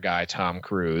by our guy Tom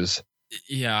Cruise.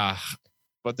 Yeah,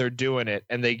 but they're doing it,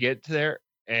 and they get there,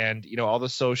 and you know all the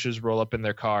socials roll up in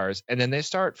their cars, and then they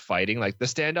start fighting. Like the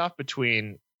standoff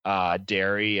between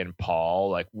Derry and Paul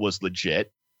like was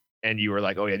legit. And you were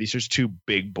like, oh, yeah, these are two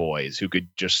big boys who could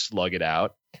just slug it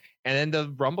out. And then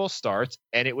the Rumble starts,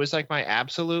 and it was like my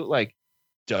absolute like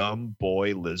dumb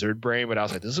boy lizard brain. But I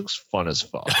was like, this looks fun as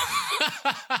fuck.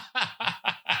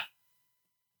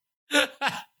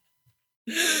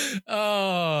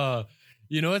 Oh,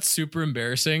 you know what's super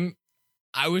embarrassing?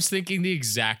 I was thinking the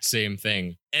exact same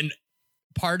thing. And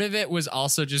part of it was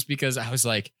also just because I was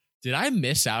like, did I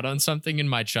miss out on something in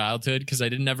my childhood? Because I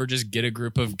didn't ever just get a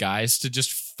group of guys to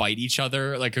just fight each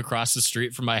other like across the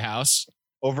street from my house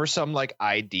over some like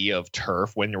idea of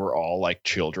turf when we were all like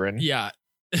children. Yeah,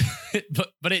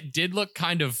 but it did look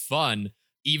kind of fun,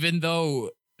 even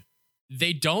though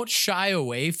they don't shy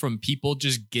away from people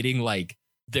just getting like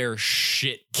their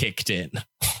shit kicked in.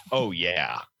 Oh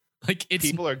yeah, like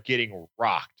people are getting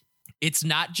rocked. It's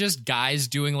not just guys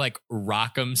doing like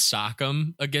rock'em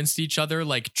sock'em against each other,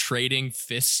 like trading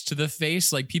fists to the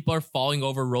face. Like people are falling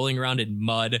over, rolling around in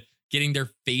mud, getting their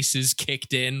faces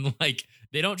kicked in. Like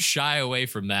they don't shy away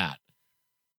from that.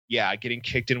 Yeah, getting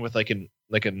kicked in with like a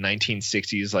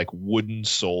 1960s like wooden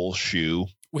sole shoe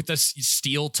with a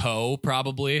steel toe,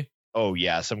 probably. Oh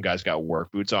yeah, some guys got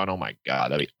work boots on. Oh my God,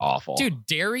 that'd be awful. Dude,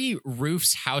 Derry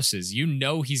roofs houses. You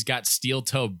know he's got steel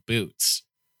toe boots.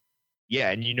 Yeah,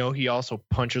 and you know he also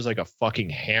punches like a fucking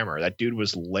hammer. That dude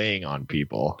was laying on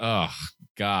people. Oh,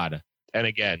 God. And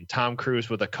again, Tom Cruise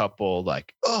with a couple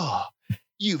like, oh,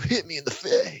 "You hit me in the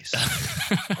face,"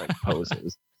 like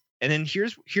poses. And then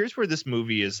here's where this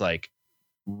movie is like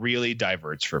really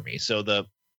diverts for me. So the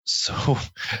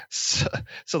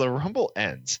rumble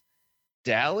ends.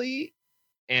 Dally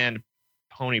and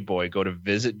Ponyboy go to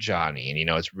visit Johnny, and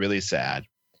it's really sad.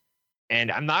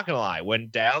 And I'm not gonna lie, when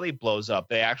Dally blows up,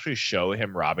 they actually show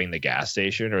him robbing the gas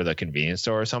station or the convenience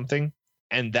store or something.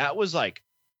 And that was like,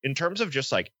 in terms of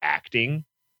just like acting,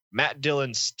 Matt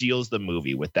Dillon steals the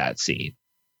movie with that scene.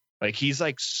 Like, he's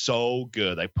like so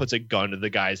good, like puts a gun to the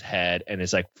guy's head and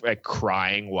is like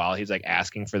crying while he's like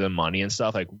asking for the money and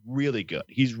stuff. Like, really good.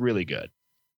 He's really good.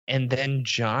 And then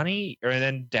Dally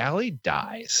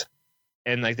dies,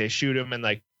 and like they shoot him, and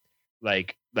like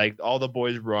all the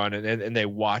boys run, and they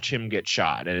watch him get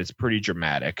shot, and it's pretty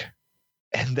dramatic.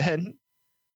 And then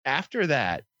after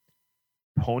that,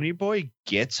 Ponyboy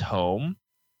gets home,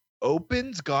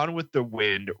 opens Gone with the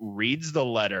Wind, reads the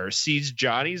letter, sees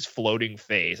Johnny's floating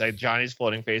face. Like, Johnny's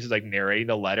floating face is like narrating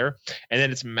the letter, and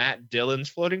then it's Matt Dillon's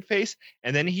floating face,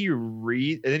 and then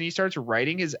he starts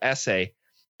writing his essay,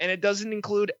 and it doesn't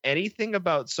include anything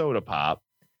about Soda Pop.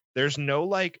 There's no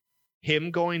like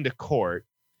him going to court.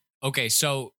 Okay,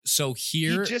 so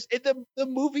here the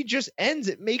movie just ends.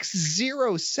 It makes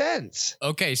zero sense.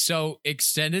 Okay, so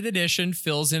extended edition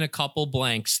fills in a couple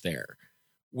blanks there,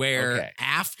 where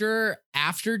after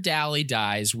Dally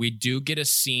dies, we do get a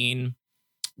scene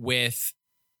with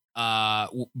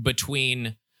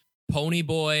between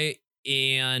Ponyboy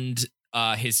and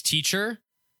his teacher,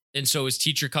 and so his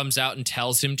teacher comes out and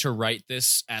tells him to write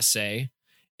this essay,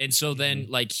 and so then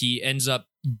like he ends up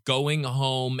going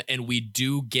home, and we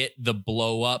do get the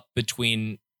blow up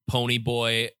between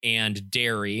Ponyboy and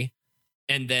Derry,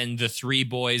 and then the three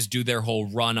boys do their whole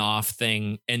runoff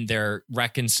thing and their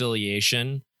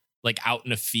reconciliation like out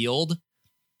in a field.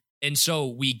 And so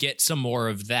we get some more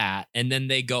of that, and then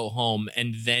they go home,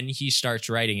 and then he starts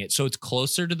writing it. So it's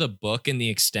closer to the book in the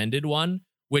extended one,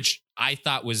 which I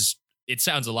thought it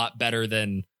sounds a lot better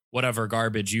than whatever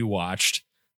garbage you watched.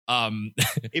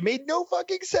 It made no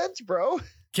fucking sense, bro.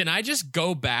 Can I just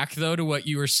go back though to what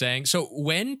you were saying? So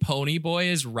when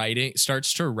Ponyboy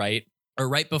starts to write, or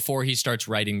right before he starts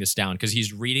writing this down, because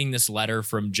he's reading this letter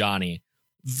from Johnny,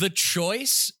 the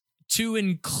choice to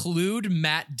include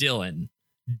Matt Dillon,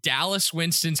 Dallas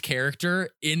Winston's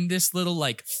character, in this little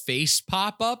like face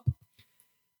pop-up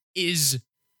is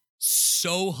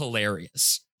so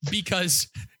hilarious because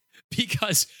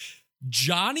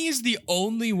Johnny is the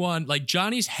only one, like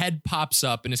Johnny's head pops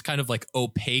up and is kind of like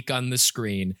opaque on the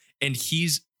screen, and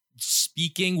he's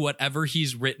speaking whatever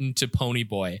he's written to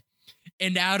Ponyboy.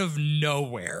 And out of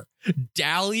nowhere,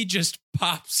 Dally just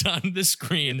pops on the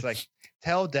screen. It's like,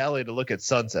 tell Dally to look at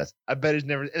sunsets. I bet he's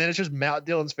never. And then it's just Matt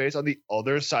Dillon's face on the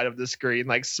other side of the screen,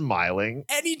 like smiling.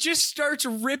 And he just starts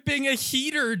ripping a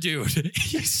heater, dude.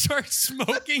 He starts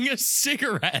smoking a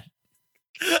cigarette.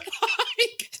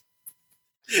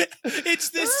 It's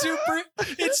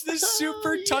this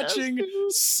super touching,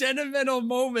 sentimental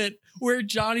moment where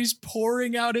Johnny's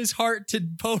pouring out his heart to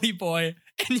Ponyboy,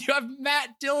 and you have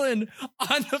Matt Dillon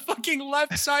on the fucking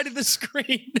left side of the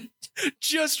screen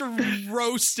just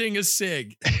roasting a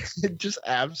cig. Just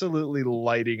absolutely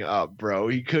lighting up, bro.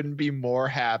 He couldn't be more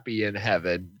happy in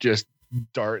heaven, just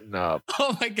darting up.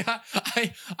 Oh my God.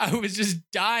 I was just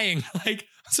dying. Like,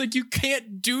 it's like, you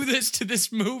can't do this to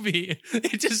this movie.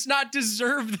 It does not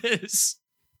deserve this.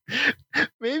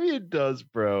 Maybe it does,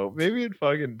 bro. Maybe it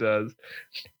fucking does.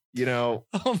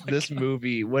 This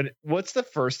movie, what's the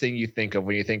first thing you think of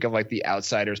when you think of like the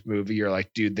Outsiders movie? You're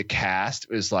like, dude, the cast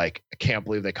is like, I can't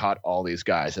believe they caught all these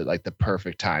guys at like the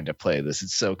perfect time to play this.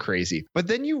 It's so crazy. But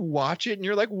then you watch it and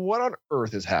you're like, what on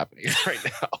earth is happening right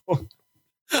now?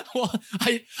 Well,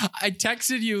 I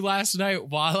texted you last night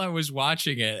while I was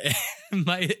watching it. And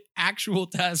my actual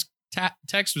text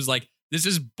was like, this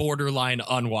is borderline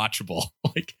unwatchable.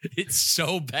 Like, it's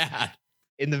so bad.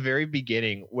 In the very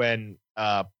beginning, when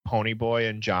Ponyboy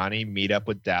and Johnny meet up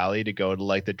with Dally to go to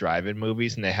like the drive-in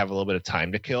movies, and they have a little bit of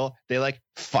time to kill, they like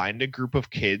find a group of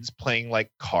kids playing like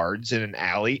cards in an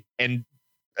alley, and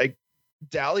like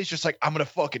Dally's just like, I'm gonna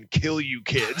fucking kill you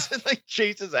kids, and like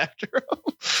chases after them.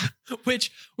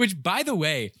 Which by the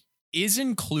way is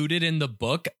included in the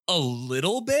book a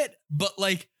little bit, but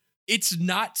like it's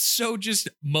not so just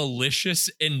malicious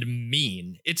and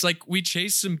mean. It's like, we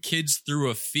chased some kids through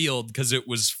a field because it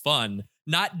was fun,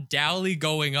 not Dally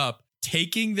going up,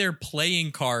 taking their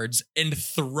playing cards and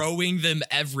throwing them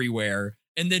everywhere,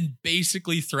 and then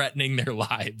basically threatening their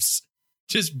lives.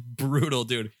 Just brutal,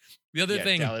 dude. The other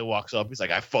thing, Dally walks up, he's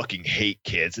like, I fucking hate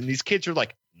kids. And these kids are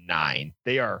like 9.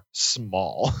 They are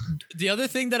small. The other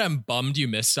thing that I'm bummed you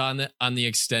missed on the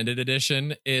extended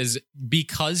edition is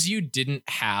because you didn't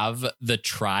have the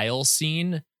trial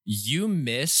scene, you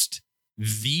missed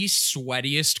the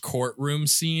sweatiest courtroom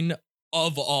scene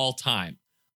of all time.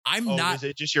 Is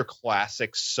it just your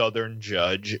classic Southern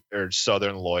judge or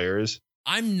Southern lawyers?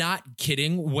 I'm not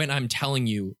kidding when I'm telling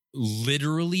you,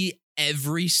 literally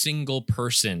every single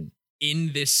person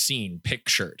in this scene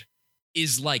pictured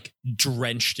is like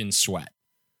drenched in sweat.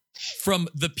 From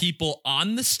the people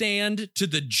on the stand to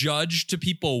the judge to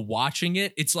people watching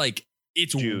it, it's like,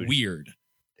 it's weird.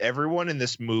 Everyone in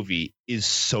this movie is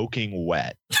soaking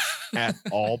wet at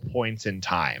all points in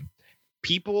time.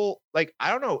 People, like,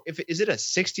 I don't know, is it a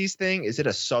 60s thing? Is it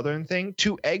a Southern thing?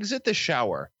 To exit the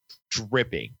shower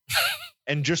dripping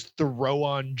and just throw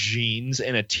on jeans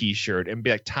and a t-shirt and be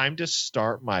like, time to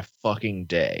start my fucking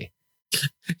day.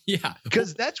 Yeah.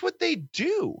 Because that's what they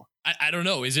do. I don't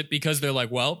know. Is it because they're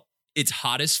like, well, it's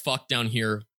hot as fuck down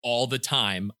here all the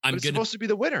time. It's supposed to be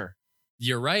the winter.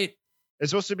 You're right.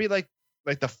 It's supposed to be like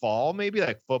the fall, maybe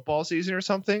like football season or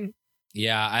something.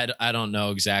 Yeah, I don't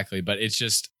know exactly, but it's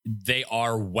just they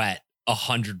are wet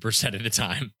 100% of the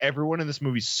time. Everyone in this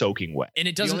movie is soaking wet, and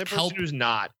it doesn't help. The only person who's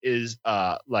not is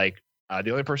the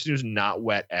only person who's not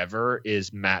wet ever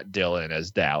is Matt Dillon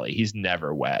as Dally. He's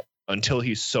never wet until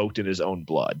he's soaked in his own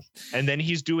blood, and then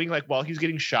he's doing while he's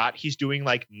getting shot, he's doing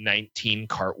 19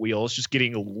 cartwheels, just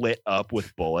getting lit up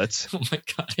with bullets. Oh my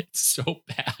god, it's so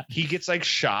bad. He gets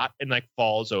shot and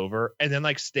falls over, and then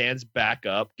stands back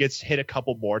up, gets hit a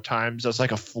couple more times, does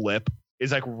a flip,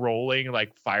 is rolling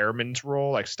fireman's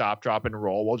roll, stop, drop, and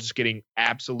roll, while just getting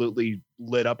absolutely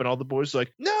lit up, and all the boys are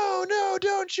no,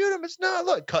 don't shoot him, it's not,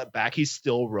 look, cut back, he's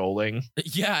still rolling.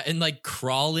 Yeah, and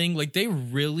crawling, they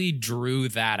really drew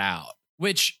that out,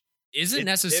 which isn't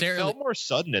necessarily. It felt more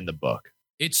sudden in the book.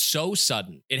 It's so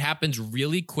sudden. It happens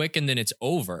really quick and then it's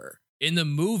over. In the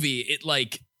movie, it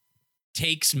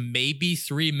takes maybe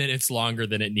 3 minutes longer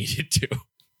than it needed to.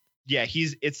 Yeah,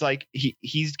 he's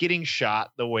getting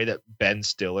shot the way that Ben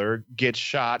Stiller gets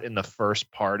shot in the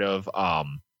first part of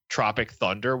Tropic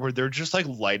Thunder, where they're just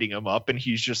lighting him up and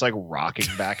he's just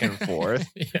rocking back and forth.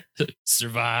 Yeah.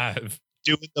 Survive.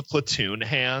 Doing the platoon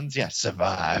hands. Yeah,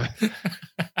 survive.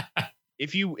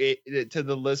 To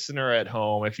the listener at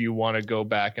home, if you want to go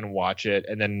back and watch it,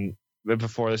 and then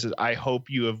before this is, I hope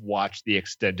you have watched the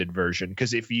extended version,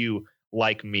 because if you,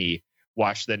 like me,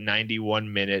 watched the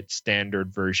 91-minute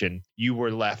standard version, you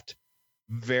were left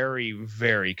very,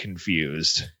 very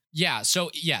confused. Yeah.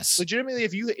 So yes, legitimately,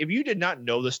 if you did not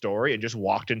know the story and just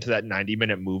walked into that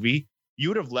 90-minute movie, you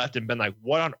would have left and been like,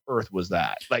 what on earth was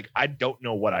that? I don't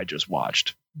know what I just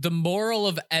watched. The moral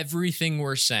of everything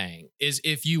we're saying is,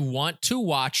 if you want to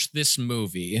watch this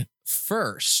movie,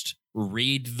 first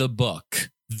read the book,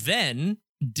 then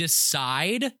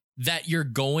decide that you're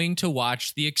going to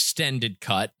watch the extended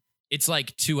cut. It's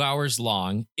 2 hours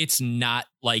long. It's not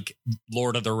like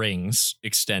Lord of the Rings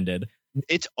extended.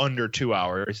 It's under 2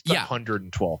 hours. It's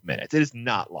 112 minutes. It is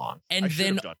not long. And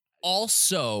then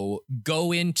also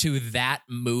go into that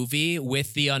movie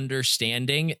with the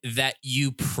understanding that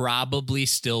you probably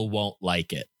still won't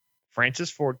like it.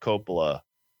 Francis Ford Coppola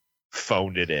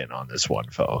phoned it in on this one,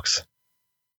 folks.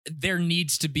 There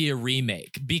needs to be a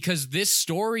remake because this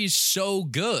story is so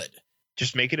good.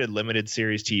 Just make it a limited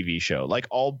series TV show, like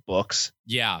all books.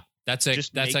 Yeah, that's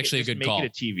actually a good call.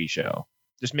 Make it a TV show.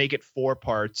 Just make it 4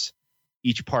 parts.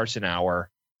 Each part's an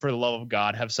hour. For the love of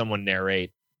God, have someone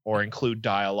narrate or include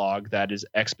dialogue that is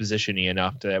exposition-y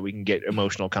enough that we can get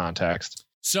emotional context.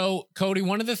 So, Cody,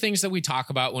 one of the things that we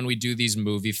talk about when we do these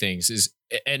movie things is,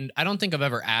 and I don't think I've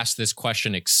ever asked this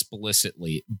question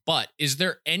explicitly, but is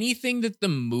there anything that the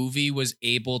movie was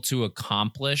able to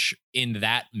accomplish in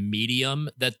that medium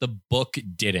that the book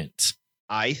didn't?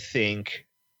 I think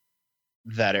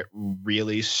that it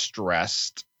really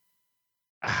stressed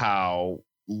how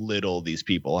little these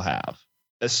people have,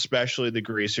 especially the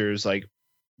greasers.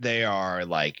 They are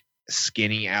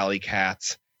skinny alley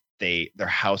cats. Their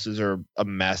houses are a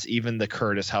mess. Even the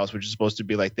Curtis house, which is supposed to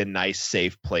be the nice,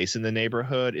 safe place in the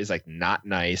neighborhood, is not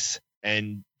nice.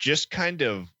 And just kind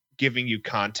of giving you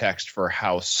context for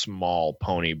how small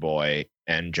Ponyboy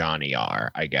and Johnny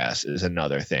are, I guess, is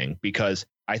another thing. Because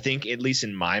I think, at least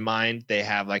in my mind, they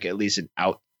have at least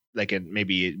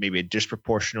maybe a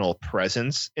disproportional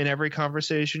presence in every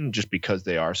conversation, just because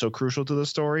they are so crucial to the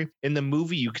story. In the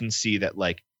movie, you can see that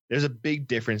there's a big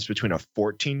difference between a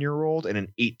 14-year-old and an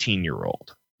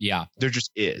 18-year-old. Yeah, there just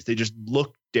is. They just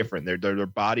look different. Their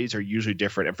bodies are usually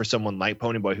different. And for someone like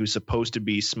Ponyboy, who's supposed to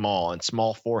be small and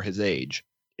small for his age,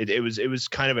 it was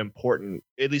kind of important,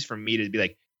 at least for me, to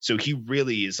be So he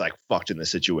really is like fucked in the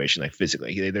situation, like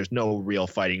physically. There's no real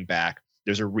fighting back.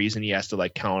 There's a reason he has to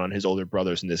like count on his older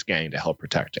brothers in this gang to help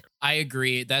protect him. I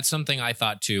agree. That's something I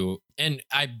thought too. And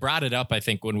I brought it up, I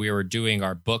think, when we were doing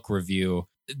our book review.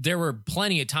 There were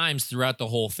plenty of times throughout the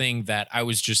whole thing that I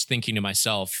was just thinking to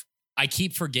myself, I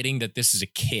keep forgetting that this is a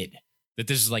kid, that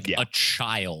this is like a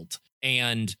child.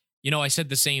 And, you know, I said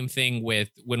the same thing with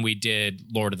when we did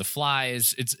Lord of the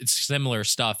Flies. It's similar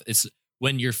stuff. It's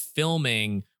when you're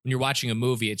filming, when you're watching a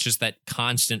movie, it's just that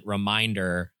constant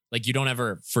reminder. Like you don't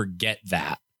ever forget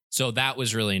that. So that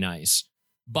was really nice.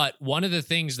 But one of the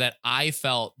things that I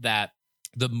felt that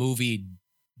the movie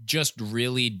just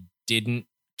really didn't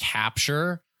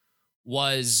capture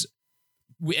was,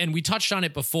 and we touched on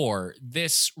it before,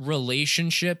 this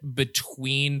relationship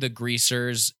between the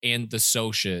Greasers and the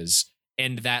Socs,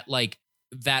 and that like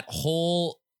that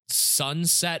whole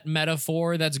sunset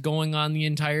metaphor that's going on the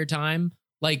entire time.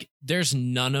 Like there's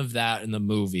none of that in the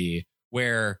movie,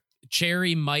 where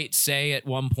Cherry might say at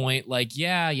one point, like,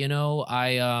 yeah, you know,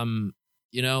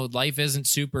 life isn't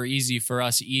super easy for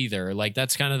us either. Like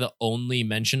that's kind of the only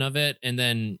mention of it. And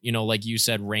then, you know, like you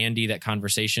said, Randy, that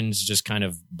conversation's just kind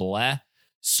of bleh.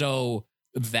 So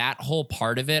that whole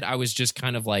part of it, I was just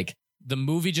kind of like, the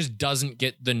movie just doesn't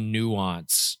get the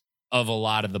nuance of a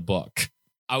lot of the book.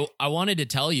 I wanted to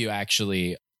tell you,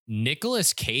 actually,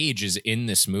 Nicolas Cage is in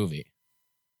this movie.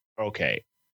 Okay.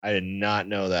 I did not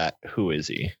know that. Who is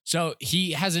he? So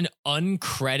he has an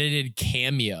uncredited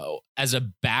cameo as a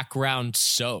background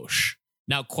Soc.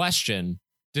 Now, question,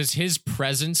 does his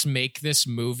presence make this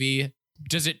movie,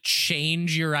 does it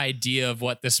change your idea of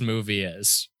what this movie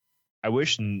is? I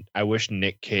wish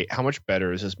Nick Cage, how much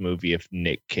better is this movie if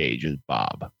Nick Cage is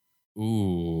Bob?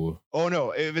 Ooh. Oh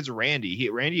no, if it's Randy,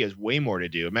 Randy has way more to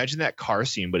do. Imagine that car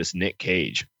scene, but it's Nick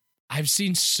Cage. I've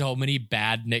seen so many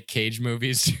bad Nick Cage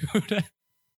movies, dude.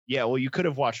 Yeah, well, you could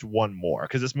have watched one more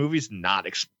because this movie's not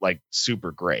like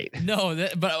super great. No,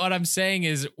 but what I'm saying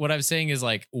is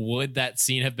like, would that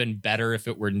scene have been better if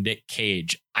it were Nick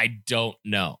Cage? I don't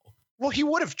know. Well, he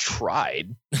would have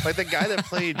tried. Like the guy that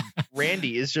played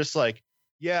Randy is just like,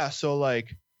 yeah, so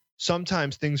like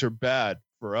sometimes things are bad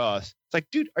for us. It's like,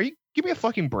 dude, give me a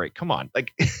fucking break. Come on.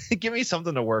 Like, give me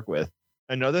something to work with.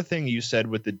 Another thing you said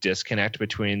with the disconnect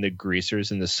between the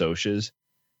Greasers and the Socs,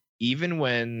 even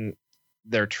when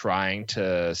they're trying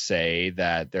to say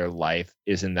that their life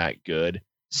isn't that good,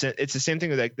 it's the same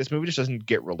thing. Like this movie just doesn't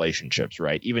get relationships,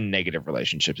 right? Even negative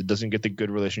relationships. It doesn't get the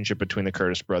good relationship between the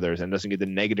Curtis brothers, and doesn't get the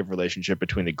negative relationship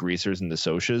between the Greasers and the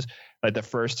Socs. Like the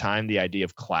first time the idea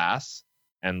of class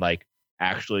and like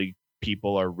actually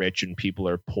people are rich and people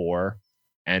are poor,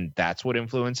 and that's what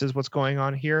influences what's going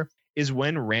on here, is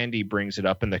when Randy brings it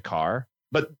up in the car.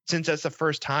 But since that's the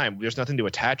first time, there's nothing to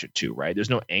attach it to, right? There's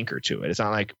no anchor to it. It's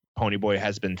not like Ponyboy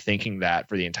has been thinking that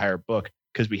for the entire book,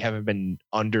 because we haven't been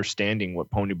understanding what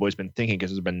Ponyboy's been thinking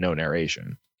because there's been no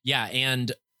narration. Yeah,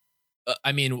 and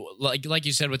I mean, like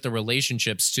you said with the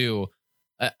relationships too,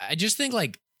 I just think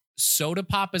like Soda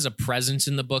Pop as a presence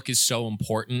in the book is so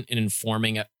important in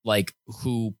informing like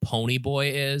who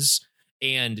Ponyboy is,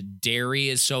 and Derry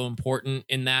is so important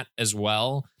in that as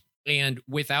well. And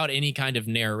without any kind of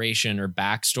narration or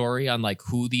backstory on like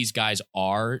who these guys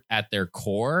are at their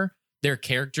core, their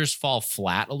characters fall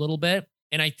flat a little bit.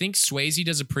 And I think Swayze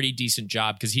does a pretty decent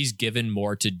job because he's given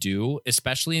more to do,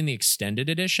 especially in the extended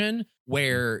edition,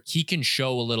 where he can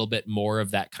show a little bit more of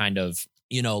that kind of,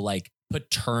 you know, like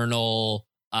paternal,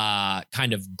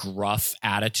 kind of gruff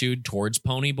attitude towards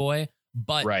Ponyboy.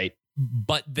 But right.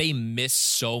 But they miss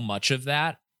so much of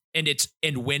that. And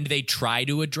when they try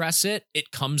to address it,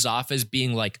 it comes off as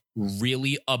being like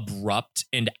really abrupt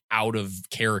and out of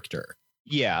character.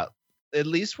 Yeah, at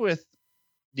least with,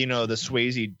 you know, the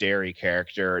Swayze Derry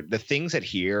character, the things that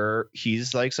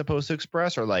he's like supposed to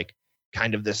express are like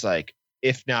kind of this like,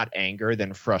 if not anger,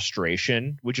 then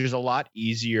frustration, which is a lot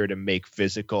easier to make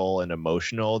physical and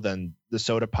emotional than the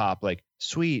Soda Pop, like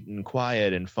sweet and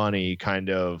quiet and funny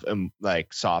kind of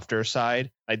like softer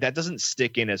side. Like that doesn't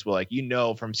stick in as well. Like, you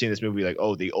know, from seeing this movie, like,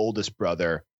 oh, the oldest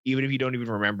brother, even if you don't even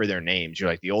remember their names, you're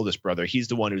like, the oldest brother, he's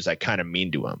the one who's like kind of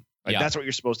mean to him. Like that's what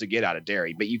you're supposed to get out of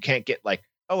Derry, but you can't get like,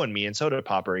 oh, and me and Soda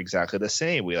Pop are exactly the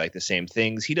same. We like the same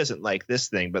things. He doesn't like this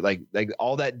thing, but like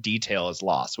all that detail is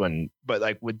lost but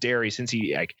like with Derry, since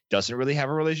he like doesn't really have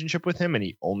a relationship with him and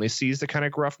he only sees the kind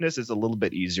of gruffness, it's a little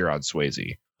bit easier on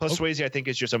Swayze. Plus Swayze, I think,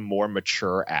 is just a more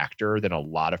mature actor than a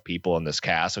lot of people in this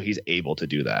cast. So he's able to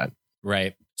do that.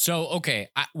 Right. So, okay.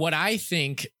 What I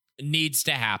think needs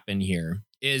to happen here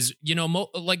is, you know,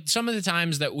 like some of the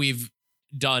times that we've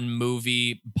done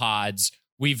movie pods,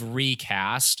 we've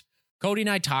recast. Cody and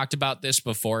I talked about this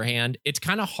beforehand. It's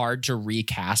kind of hard to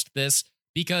recast this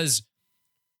because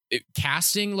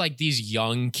casting like these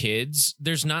young kids,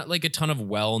 there's not like a ton of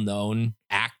well-known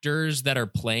actors that are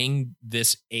playing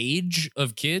this age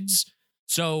of kids.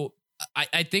 So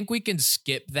I think we can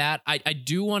skip that. I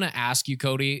do want to ask you,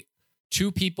 Cody,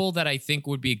 two people that I think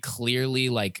would be clearly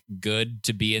like good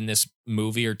to be in this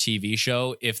movie or TV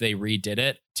show if they redid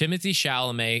it. Timothée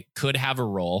Chalamet could have a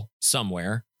role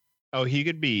somewhere. Oh, he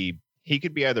could be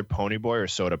either Ponyboy or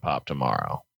Soda Pop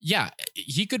tomorrow. Yeah,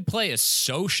 he could play a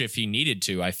Soch if he needed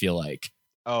to, I feel like.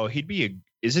 Oh, he'd be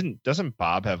doesn't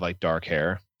Bob have like dark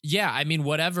hair? Yeah, I mean,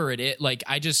 whatever it is, like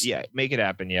yeah, make it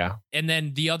happen. Yeah. And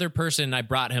then the other person I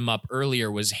brought him up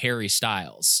earlier was Harry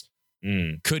Styles.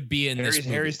 Could be in this movie.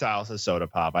 Harry Styles is Soda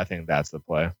Pop. I think that's the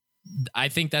play. I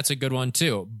think that's a good one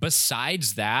too.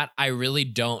 Besides that, I really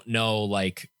don't know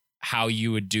like how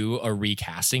you would do a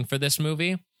recasting for this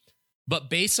movie.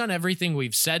 But based on everything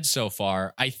we've said so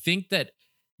far, I think that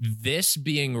this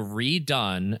being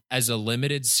redone as a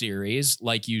limited series,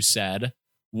 like you said,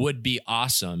 would be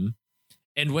awesome.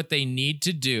 And what they need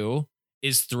to do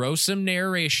is throw some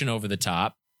narration over the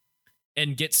top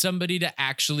and get somebody to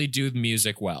actually do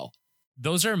music well.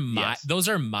 Those are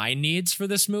my needs for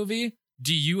this movie.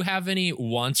 Do you have any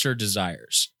wants or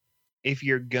desires? If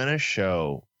you're gonna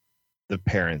show the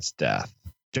parents' death,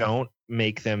 don't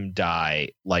make them die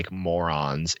like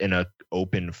morons in an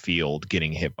open field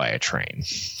getting hit by a train.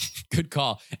 Good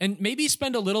call. And maybe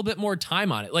spend a little bit more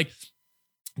time on it. Like,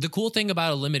 the cool thing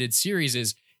about a limited series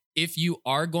is if you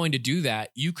are going to do that,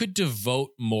 you could devote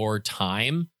more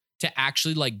time to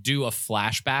actually like do a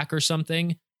flashback or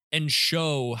something and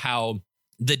show how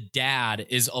the dad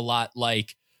is a lot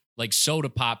like Soda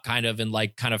Pop kind of, and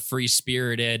like kind of free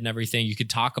spirited and everything. You could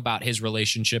talk about his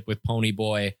relationship with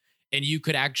Ponyboy, and you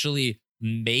could actually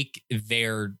make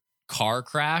their car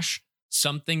crash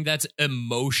something that's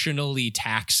emotionally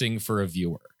taxing for a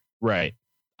viewer. Right.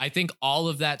 I think all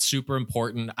of that's super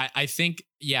important. I think,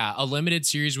 yeah, a limited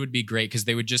series would be great because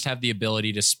they would just have the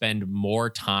ability to spend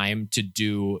more time to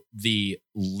do the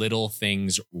little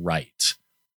things right.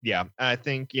 Yeah. I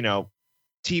think,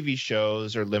 TV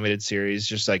shows or limited series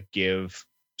just like give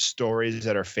stories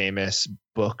that are famous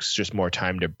books just more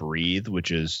time to breathe, which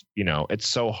is, it's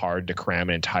so hard to cram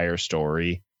an entire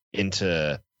story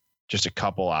into just a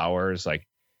couple hours. Like,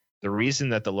 the reason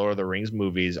that the Lord of the Rings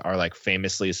movies are like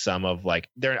famously some of like,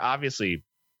 they're obviously,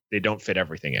 they don't fit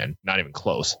everything in, not even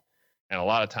close. And a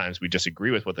lot of times we disagree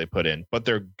with what they put in, but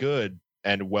they're good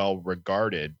and well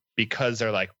regarded because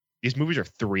they're like, these movies are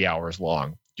 3 hours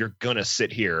long. You're going to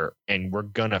sit here and we're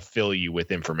going to fill you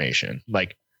with information.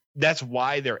 Like, that's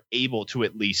why they're able to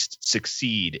at least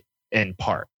succeed in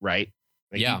part, right?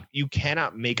 Like, yeah. You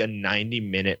cannot make a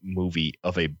 90-minute movie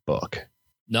of a book.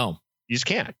 No, you just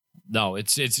can't. No,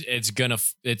 it's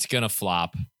gonna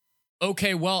flop.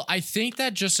 Okay, well, I think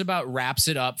that just about wraps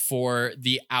it up for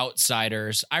The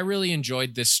Outsiders. I really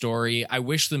enjoyed this story. I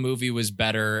wish the movie was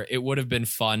better. It would have been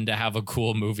fun to have a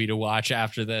cool movie to watch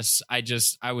after this.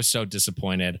 I was so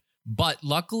disappointed. But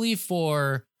luckily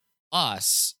for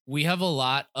us, we have a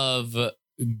lot of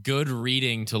good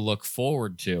reading to look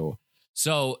forward to.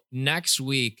 So next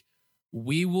week,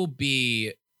 we will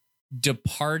be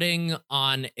departing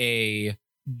on a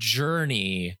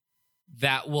journey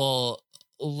that will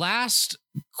last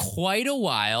quite a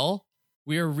while.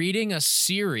 We are reading a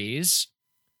series,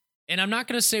 and I'm not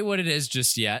going to say what it is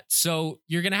just yet. So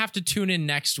you're going to have to tune in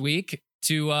next week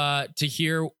to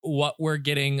hear what we're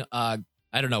getting. I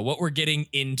don't know what we're getting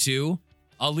into.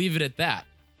 I'll leave it at that.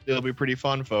 It'll be pretty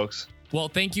fun, folks. Well,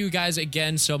 thank you guys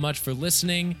again so much for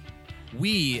listening.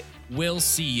 We will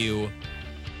see you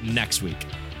next week.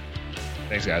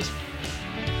 Thanks, guys.